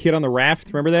like that kid on the raft?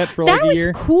 Remember that for like That a was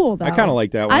year? cool, though. I kind of like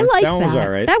that one. I liked that one was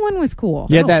all right. That one was cool.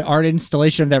 You had that art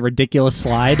installation of that ridiculous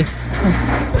slide.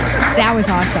 That was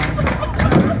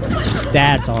awesome.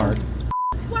 That's art.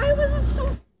 Why was it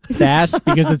so... That's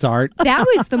because it's art. That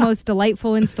was the most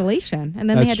delightful installation. And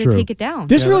then they That's had true. to take it down.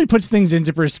 This really puts things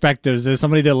into perspectives as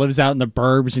somebody that lives out in the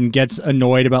burbs and gets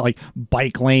annoyed about like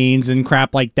bike lanes and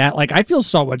crap like that. Like I feel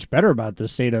so much better about the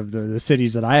state of the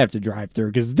cities that I have to drive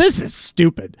through because this is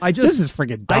stupid. This is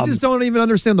freaking dumb. I just don't even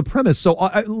understand the premise. So,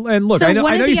 and look, So I know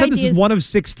one of you the said this is ideas- one of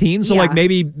 16. So, Yeah. like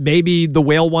maybe the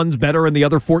whale one's better and the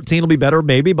other 14 will be better,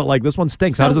 maybe. But like this one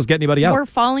stinks. How So does this get anybody out? We're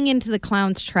falling into the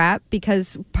clown's trap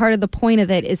because part of the point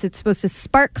of it is it's supposed to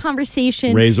spark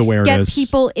conversation, Raise awareness. get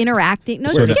people interacting. No,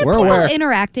 We're just get we're people aware.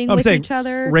 interacting I'm with saying each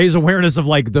other. raise awareness of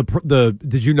like the.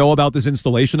 Did you know about this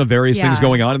installation of various things Yeah.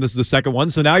 going on? And this is the second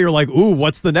one. So now you're like, ooh,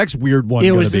 what's the next weird one? It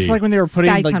gonna was just be? like when they were putting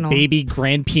Sky like tunnel. baby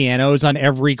grand pianos on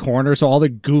every corner, so all the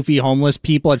goofy homeless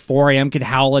people at 4 a.m. could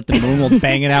howl at the moon while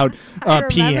banging out remember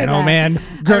piano, that. man.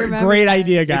 I remember Great that.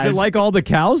 idea, guys. Is it like all the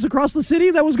cows across the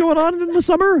city that was going on in the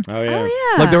summer? Oh, yeah. Oh,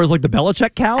 yeah. Like there was like the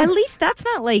Belichick cow. At least that's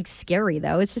not like scary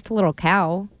though. It's just a little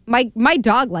cow. My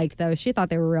dog liked those. She thought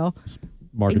they were real.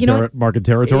 Market, You know what? market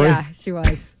territory. Yeah, she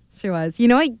was. She was. You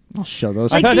know what? I'll show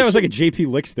those. I Like, thought they that was like a should- JP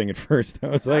Licks thing at first. I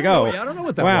was like, oh. I don't know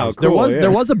what that wow, was. Cool,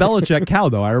 There was a Belichick cow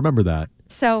though. I remember that.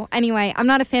 So anyway, I'm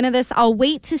not a fan of this. I'll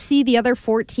wait to see the other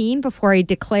 14 before I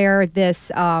declare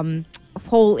this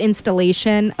whole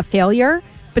installation a failure.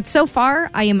 But so far,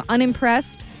 I am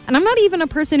unimpressed. And I'm not even a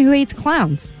person who hates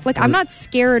clowns. Like, I'm not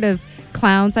scared of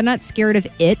clowns. I'm not scared of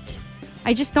it.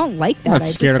 I just don't like that. I'm not I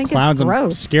scared just of think clowns. It's I'm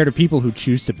gross. scared of people who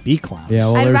choose to be clowns. Yeah,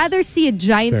 well, I'd there's- rather see a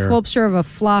giant Fair. sculpture of a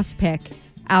floss pick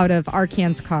out of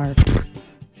Arcan's car.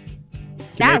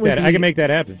 I would be, can make that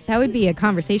happen. That would be a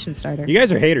conversation starter. You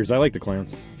guys are haters. I like the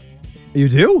clowns. You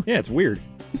do? Yeah, it's weird.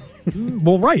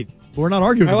 Well, right. We're not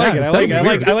arguing. I with like that. it. It's I like it. definitely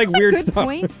weird. I like This is weird a good stuff.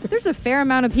 point. There's a fair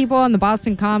amount of people on the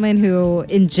Boston Common who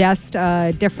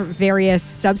ingest different various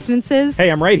substances.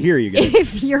 Hey, I'm right here, you guys.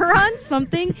 If you're on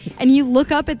something and you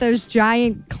look up at those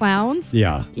giant clowns,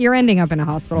 Yeah. you're ending up in a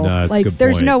hospital. No, that's a like, good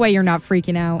there's point. no way you're not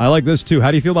freaking out. I like this too. How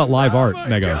do you feel about live art,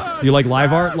 Mega? Do you like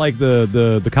live art, like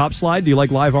the cop slide? Do you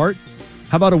like live art?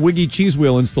 How about a Wiggy cheese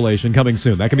wheel installation coming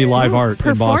soon? That can be live art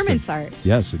in Boston. Performance art.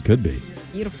 Yes, it could be.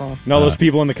 Beautiful. And all those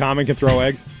people in the common can throw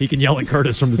eggs. He can yell at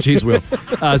Curtis from the cheese wheel.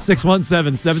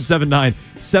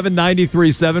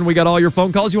 617-779-7937. We got all your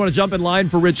phone calls. You want to jump in line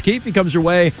for Rich Keefe? He comes your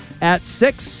way at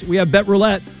 6. We have Bet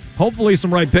Roulette. Hopefully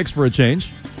some right picks for a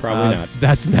change. Probably not.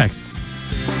 That's next.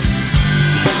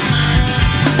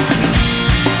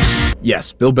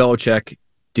 Yes, Bill Belichick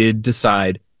did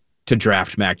decide to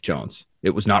draft Mac Jones. It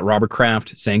was not Robert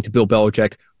Kraft saying to Bill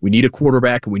Belichick, we need a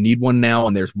quarterback, and we need one now,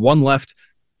 and there's one left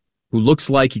who looks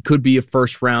like he could be a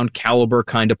first-round caliber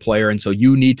kind of player, and so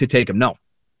you need to take him. No,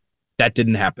 that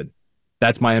didn't happen.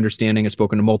 That's my understanding. I've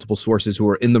spoken to multiple sources who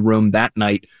were in the room that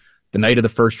night, the night of the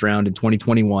first round in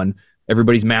 2021.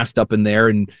 Everybody's masked up in there,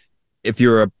 and if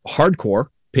you're a hardcore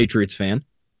Patriots fan,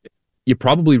 you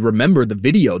probably remember the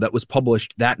video that was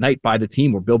published that night by the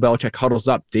team where Bill Belichick huddles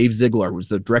up Dave Ziegler, who was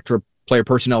the director of player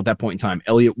personnel at that point in time,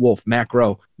 Elliot Wolf, Matt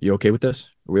Groh. You okay with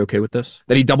this? Are we okay with this?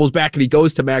 Then he doubles back and he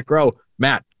goes to Matt Groh.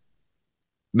 Matt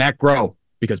Groh,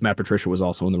 because Matt Patricia was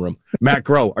also in the room. Matt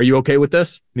Groh, are you okay with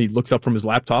this? And he looks up from his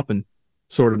laptop and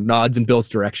sort of nods in Bill's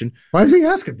direction. Why is he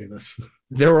asking me this?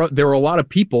 There were a lot of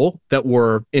people that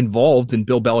were involved in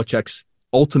Bill Belichick's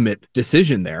ultimate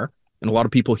decision there, and a lot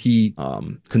of people he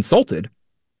consulted,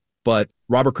 but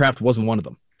Robert Kraft wasn't one of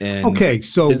them. And okay,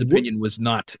 so his opinion was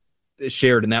not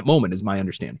shared in that moment, is my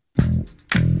understanding.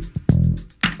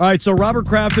 All right, so Robert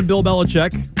Kraft and Bill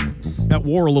Belichick at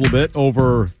war a little bit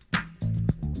over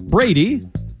Brady,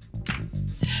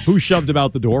 who shoved him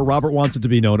out the door. Robert wants it to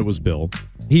be known it was Bill.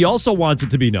 He also wants it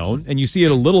to be known, and you see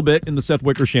it a little bit in the Seth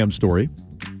Wickersham story.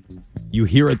 You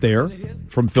hear it there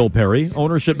from Phil Perry.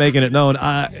 Ownership making it known.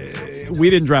 We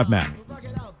didn't draft Mac.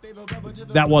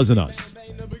 That wasn't us.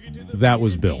 That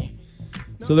was Bill.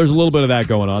 So there's a little bit of that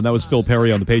going on. That was Phil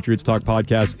Perry on the Patriots Talk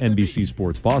podcast, NBC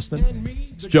Sports Boston.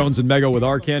 It's Jones and Mego with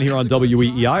Arcan here on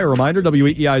WEEI. A reminder,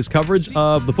 WEEI's coverage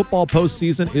of the football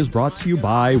postseason is brought to you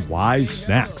by Wise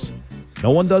Snacks. No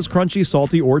one does crunchy,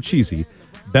 salty, or cheesy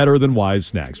better than Wise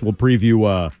Snacks. We'll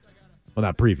preview,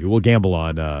 we'll gamble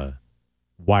on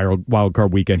wild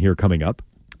card weekend here coming up.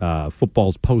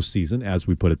 Football's postseason, as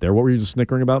we put it there. What were you just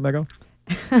snickering about, Mego?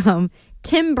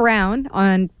 Tim Brown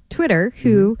on Twitter,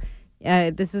 who,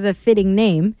 this is a fitting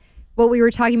name, what we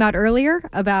were talking about earlier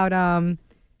about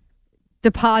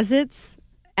deposits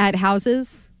at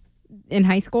houses in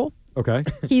high school. Okay.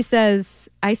 He says,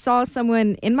 I saw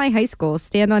someone in my high school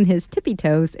stand on his tippy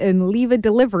toes and leave a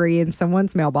delivery in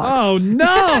someone's mailbox. Oh,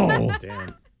 no.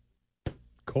 Damn.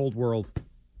 Cold world.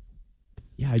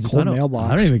 Yeah, I just Cold I don't,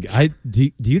 mailbox. I don't even.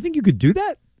 Do you think you could do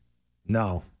that?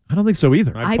 No. I don't think so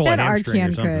either. I bet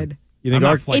Arcan could. You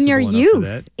think in your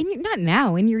youth? Not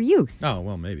now, in your youth. Oh,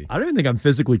 well, maybe. I don't even think I'm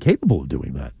physically capable of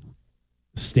doing that.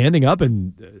 Standing up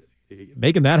and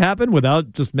making that happen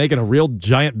without just making a real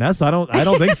giant mess. I don't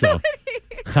think so.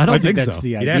 I don't think that's so.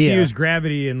 the idea. You'd have to use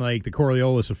gravity and like the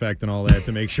Coriolis effect and all that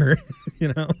to make sure,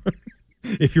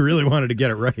 if you really wanted to get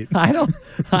it right. I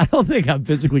don't think I'm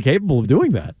physically capable of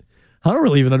doing that. I don't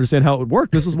really even understand how it would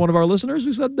work. This is one of our listeners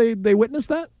who said they witnessed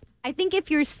that. I think if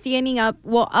you're standing up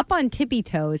on tippy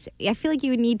toes, I feel like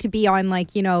you would need to be on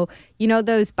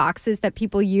those boxes that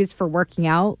people use for working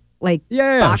out, like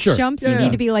box jumps. You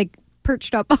need to be like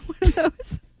perched up on one of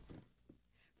those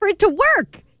for it to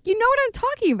work. You know what I'm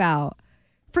talking about.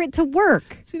 For it to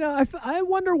work. See, now I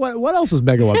wonder what else is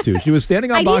Mego up to. She was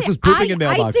standing on boxes, pooping in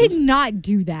mailboxes. I did not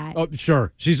do that. Oh,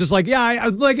 sure. She's just like, I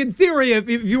like in theory, if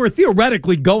you were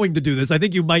theoretically going to do this, I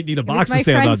think you might need a box to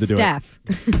stand on to do Steph.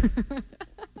 it.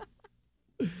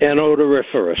 And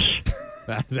odoriferous.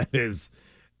 That is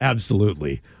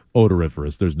absolutely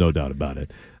odoriferous. There's no doubt about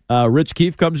it. Rich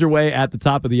Keefe comes your way at the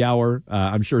top of the hour.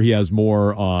 I'm sure he has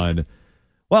more on,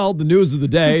 the news of the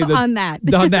day. On that,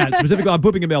 specifically on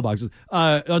pooping in mailboxes.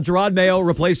 On Gerard Mayo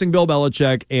replacing Bill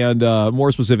Belichick, and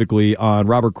more specifically on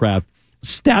Robert Kraft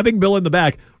stabbing Bill in the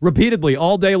back repeatedly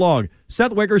all day long.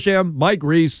 Seth Wickersham, Mike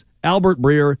Reese, Albert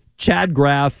Breer, Chad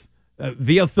Graff,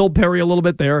 via Phil Perry a little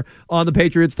bit there on the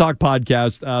Patriots Talk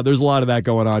podcast. There's a lot of that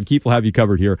going on. Keith will have you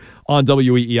covered here on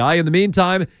WEEI. In the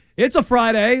meantime, it's a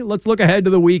Friday. Let's look ahead to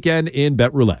the weekend in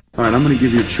Bet Roulette. All right, I'm going to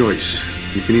give you a choice.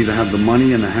 You can either have the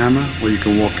money and the hammer, or you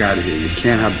can walk out of here. You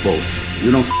can't have both.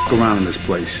 You don't f*** around in this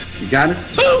place. You got it?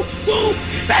 Boom, boom,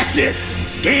 that's it.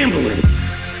 Gambling.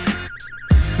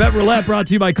 Bet Roulette brought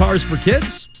to you by Cars for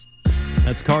Kids.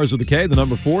 That's Cars with a K, the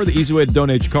number 4. The easy way to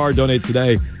donate your car. Donate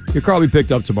today. Your car will be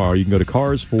picked up tomorrow. You can go to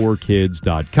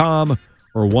carsforkids.com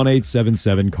or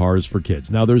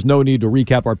 1-877-CARS-FOR-KIDS. Now, there's no need to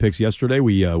recap our picks yesterday.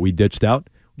 We ditched out.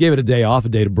 Gave it a day off, a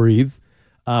day to breathe.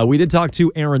 We did talk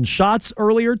to Aaron Schatz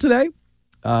earlier today.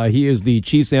 He is the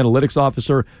Chiefs analytics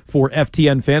officer for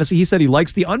FTN Fantasy. He said he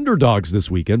likes the underdogs this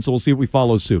weekend, so we'll see if we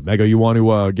follow suit. Mego, you want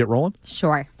to get rolling?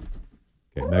 Sure.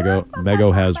 Okay,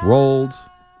 Mego has rolled.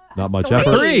 Not much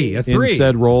effort. A three. In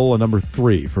said roll, a number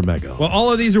 3 for Mego. Well,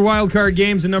 all of these are wild card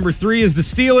games, and number 3 is the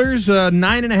Steelers,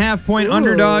 9.5-point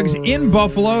underdogs in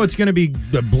Buffalo. It's going to be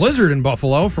a blizzard in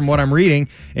Buffalo, from what I'm reading,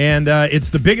 and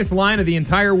it's the biggest line of the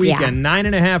entire weekend.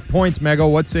 9.5 points,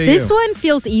 Mego. What say you? This one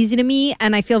feels easy to me,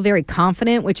 and I feel very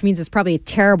confident, which means it's probably a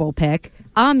terrible pick.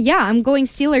 I'm going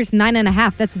Steelers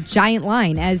 9.5. That's a giant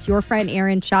line, as your friend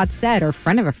Aaron Schatz said, or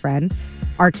friend of a friend.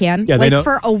 Arcan. Yeah,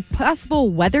 for a possible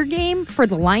weather game, for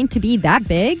the line to be that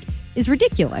big is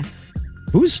ridiculous.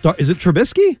 Is it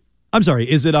Trubisky? I'm sorry.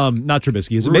 Is it not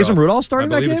Trubisky? Is it Mason Rudolph starting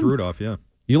that game? I believe it's Rudolph, yeah.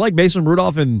 You like Mason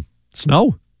Rudolph in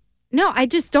snow? No, I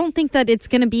just don't think that it's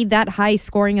going to be that high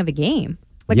scoring of a game.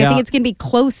 I think it's going to be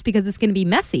close because it's going to be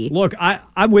messy. Look,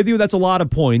 I'm with you. That's a lot of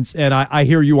points, and I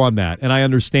hear you on that, and I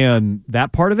understand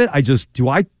that part of it. I just do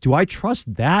I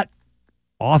trust that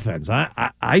offense?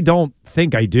 I don't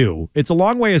think I do. It's a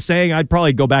long way of saying I'd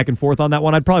probably go back and forth on that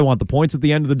one. I'd probably want the points at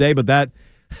the end of the day, but that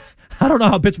I don't know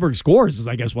how Pittsburgh scores is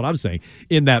I guess what I'm saying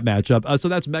in that matchup. So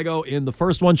that's Mego in the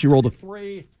first one. She rolled a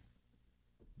 3.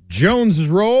 Jones's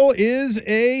roll is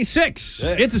a 6.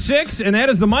 It's a 6, and that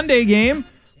is the Monday game.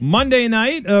 Monday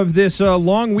night of this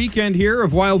long weekend here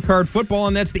of wild card football,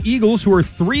 and that's the Eagles, who are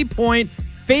 3-point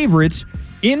favorites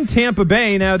in Tampa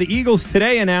Bay. Now, the Eagles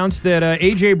today announced that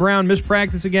A.J. Brown missed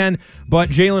practice again, but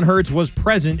Jalen Hurts was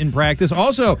present in practice.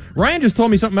 Also, Ryan just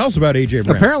told me something else about A.J.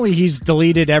 Brown. Apparently, he's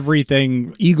deleted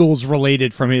everything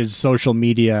Eagles-related from his social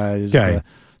media.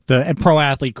 The pro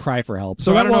athlete cry for help.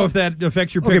 So I don't know if that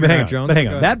affects your pick or not, Jones. But hang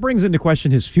on. That brings into question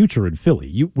his future in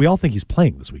Philly. We all think he's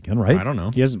playing this weekend, right? I don't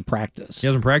know. He hasn't practiced. He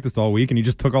hasn't practiced all week, and he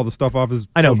just took all the stuff off his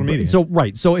social media.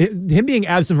 So him being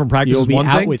absent from practice is one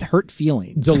thing. He'll be out with hurt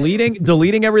feelings.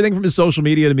 Deleting everything from his social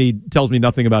media to me tells me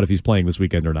nothing about if he's playing this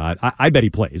weekend or not. I bet he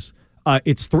plays.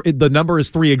 The number is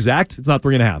 3 exact. It's not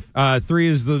 3.5. 3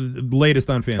 is the latest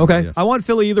on FanDuel. Okay. Yeah. I want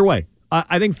Philly either way.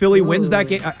 I think Philly wins that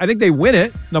game. I think they win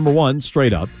it, number 1,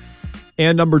 straight up.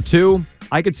 And number 2,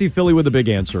 I could see Philly with a big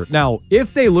answer. Now,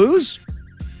 if they lose,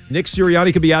 Nick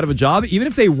Sirianni could be out of a job. Even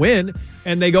if they win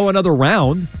and they go another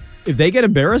round, if they get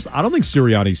embarrassed, I don't think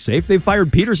Sirianni's safe. They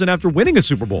fired Peterson after winning a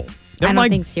Super Bowl. I don't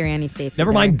think Sirianni's safe.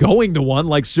 Never mind going to one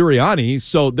like Sirianni.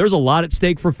 So there's a lot at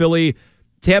stake for Philly.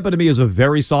 Tampa, to me, is a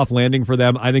very soft landing for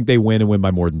them. I think they win and win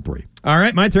by more than 3. All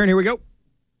right, my turn. Here we go.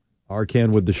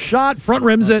 Arcan with the shot. Front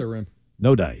rims it.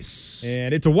 No dice.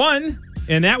 And it's a 1.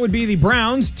 And that would be the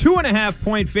Browns,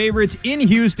 2.5-point favorites in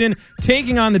Houston,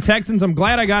 taking on the Texans. I'm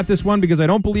glad I got this one because I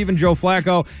don't believe in Joe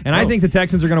Flacco, and I think the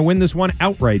Texans are going to win this one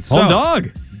outright. So, home dog.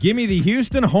 Give me the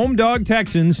Houston home dog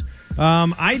Texans.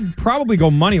 I'd probably go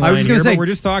money line here, but we're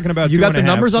just talking about 2.5. You got the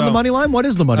numbers on the money line? What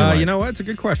is the money line? You know what? It's a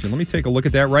good question. Let me take a look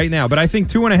at that right now. But I think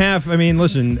 2.5, I mean,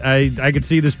 listen, I could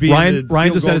see this being Ryan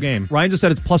field goal game. Ryan just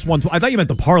said it's plus 112. I thought you meant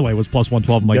the parlay was plus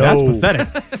 112. I'm like, that's pathetic.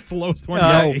 It's the lowest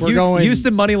one.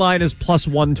 Houston money line is plus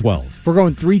 112. If we're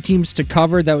going 3 teams to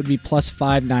cover, that would be plus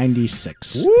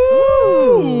 596.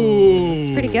 Woo! It's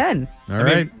pretty good. All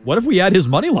right. What if we add his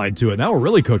money line to it? Now we're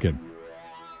really cooking.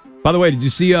 By the way, did you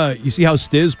see how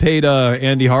Stiz paid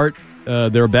Andy Hart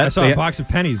their bet? I saw a box of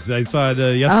pennies. I saw it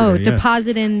yesterday. Oh,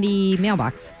 deposit in the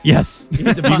mailbox. Yes.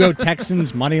 You go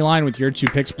Texans money line with your 2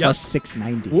 picks plus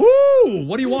 690. Woo!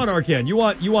 What do you want, Arcan? You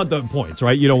want the points,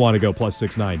 right? You don't want to go plus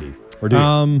 690. Or do you?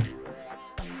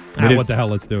 What the hell?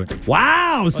 Let's do it.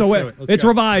 Wow. So it's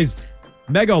revised.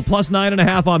 Mego plus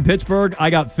 9.5 on Pittsburgh.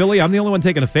 I got Philly. I'm the only one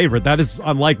taking a favorite. That is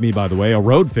unlike me, by the way. A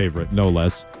road favorite, no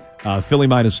less. Philly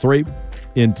minus 3.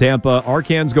 In Tampa,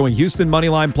 Arcan's going Houston money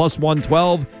line plus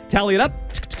 112. Tally it up.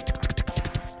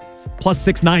 Plus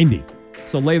 690.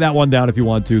 So lay that one down if you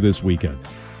want to this weekend.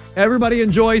 Everybody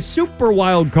enjoy Super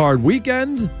Wild Card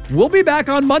Weekend. We'll be back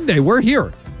on Monday. We're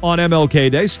here on MLK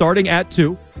Day starting at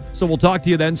 2. So we'll talk to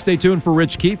you then. Stay tuned for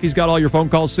Rich Keefe. He's got all your phone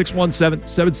calls,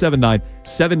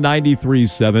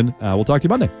 617-779-7937. We'll talk to you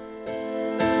Monday.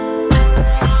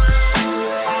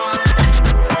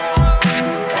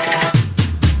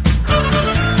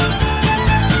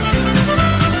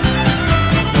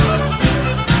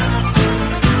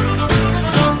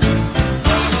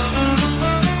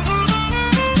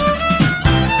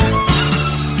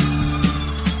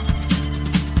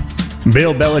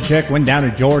 Bill Belichick went down to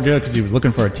Georgia because he was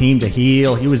looking for a team to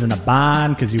heal. He was in a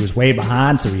bind because he was way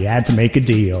behind, so he had to make a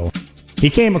deal. He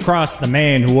came across the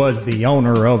man who was the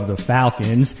owner of the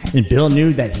Falcons, and Bill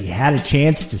knew that he had a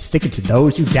chance to stick it to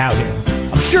those who doubt him.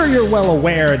 I'm sure you're well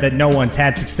aware that no one's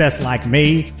had success like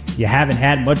me. You haven't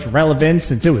had much relevance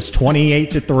since it was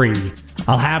 28-3.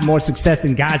 I'll have more success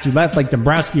than guys who left like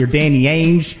Dombrowski or Danny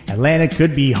Ainge. Atlanta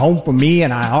could be home for me,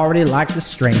 and I already like the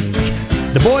strange.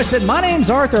 The boy said, my name's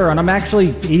Arthur, and I'm actually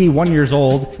 81 years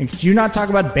old. And could you not talk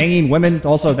about banging women?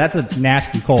 Also, that's a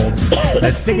nasty cold.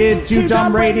 Let's sing it to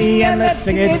Tom Brady, and let's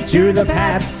sing it to the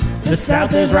Pats. The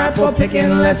South is ripe for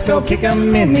picking, let's go kick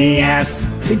 'em in the ass.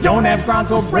 They don't have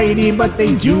Bronco Brady, but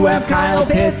they do have Kyle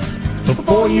Pitts.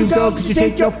 Before you go, could you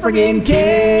take your friggin'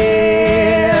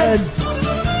 kids?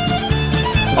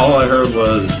 All I heard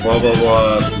was blah, blah,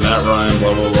 blah, Matt Ryan,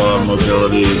 blah, blah, blah,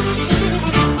 mobility.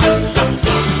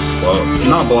 Well,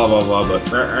 not blah, blah, blah, but...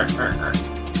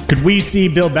 Could we see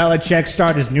Bill Belichick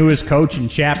start his newest coach and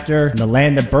chapter in the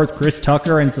land that birthed Chris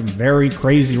Tucker and some very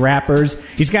crazy rappers?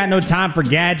 He's got no time for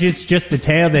gadgets, just the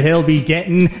tail that he'll be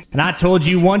getting. And I told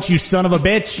you once, you son of a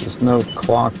bitch. There's no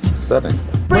clock setting.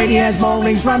 Brady has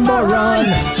bowlings, run, boy, run.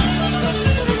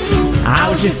 I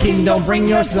was just kidding, don't bring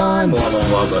your sons.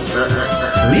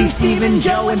 Leave Steve and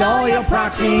Joe and all your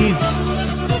proxies.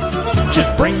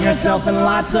 Just bring yourself and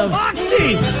lots of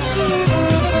Foxy!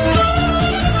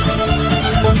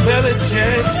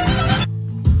 Belichick.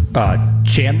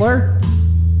 Chandler?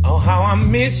 Oh, how I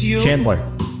miss you. Chandler.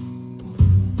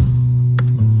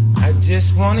 I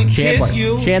just want to kiss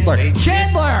you. Chandler.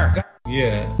 Chandler!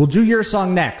 Yeah. We'll do your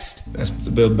song next. That's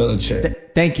the Bill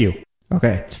Belichick. Thank you.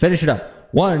 Okay, let's finish it up.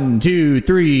 1, 2,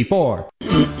 3, 4.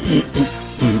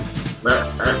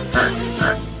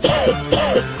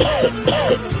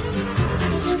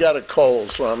 He's got a cold,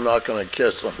 so I'm not going to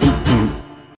kiss him.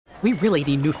 We really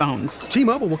need new phones.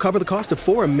 T-Mobile will cover the cost of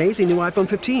 4 amazing new iPhone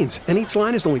 15s, and each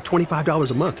line is only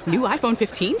 $25 a month. New iPhone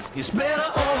 15s? It's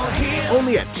better over here.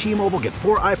 Only at T-Mobile, get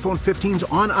 4 iPhone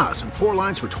 15s on us and 4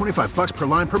 lines for $25 per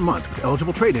line per month with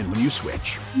eligible trade-in when you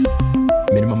switch.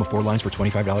 Minimum of 4 lines for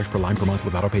 $25 per line per month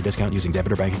with autopay discount using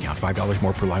debit or bank account. $5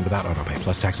 more per line without autopay,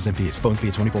 plus taxes and fees. Phone fee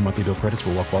at 24 monthly bill credits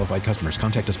for well-qualified customers.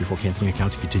 Contact us before canceling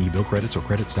account to continue bill credits or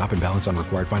credit stop and balance on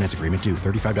required finance agreement due.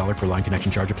 $35 per line connection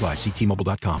charge applies. See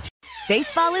T-Mobile.com.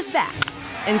 Baseball is back,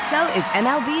 and so is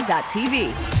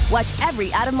MLB.tv. Watch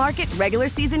every out-of-market regular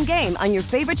season game on your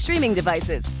favorite streaming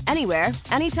devices. Anywhere,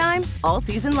 anytime, all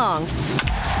season long.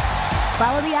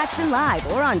 Follow the action live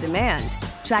or on demand.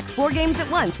 Track 4 games at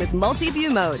once with multi-view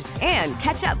mode and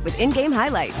catch up with in-game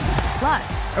highlights.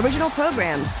 Plus, original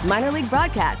programs, minor league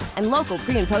broadcasts, and local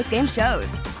pre- and post-game shows.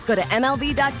 Go to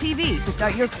MLB.tv to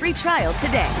start your free trial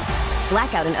today.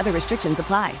 Blackout and other restrictions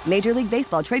apply. Major League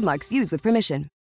Baseball trademarks used with permission.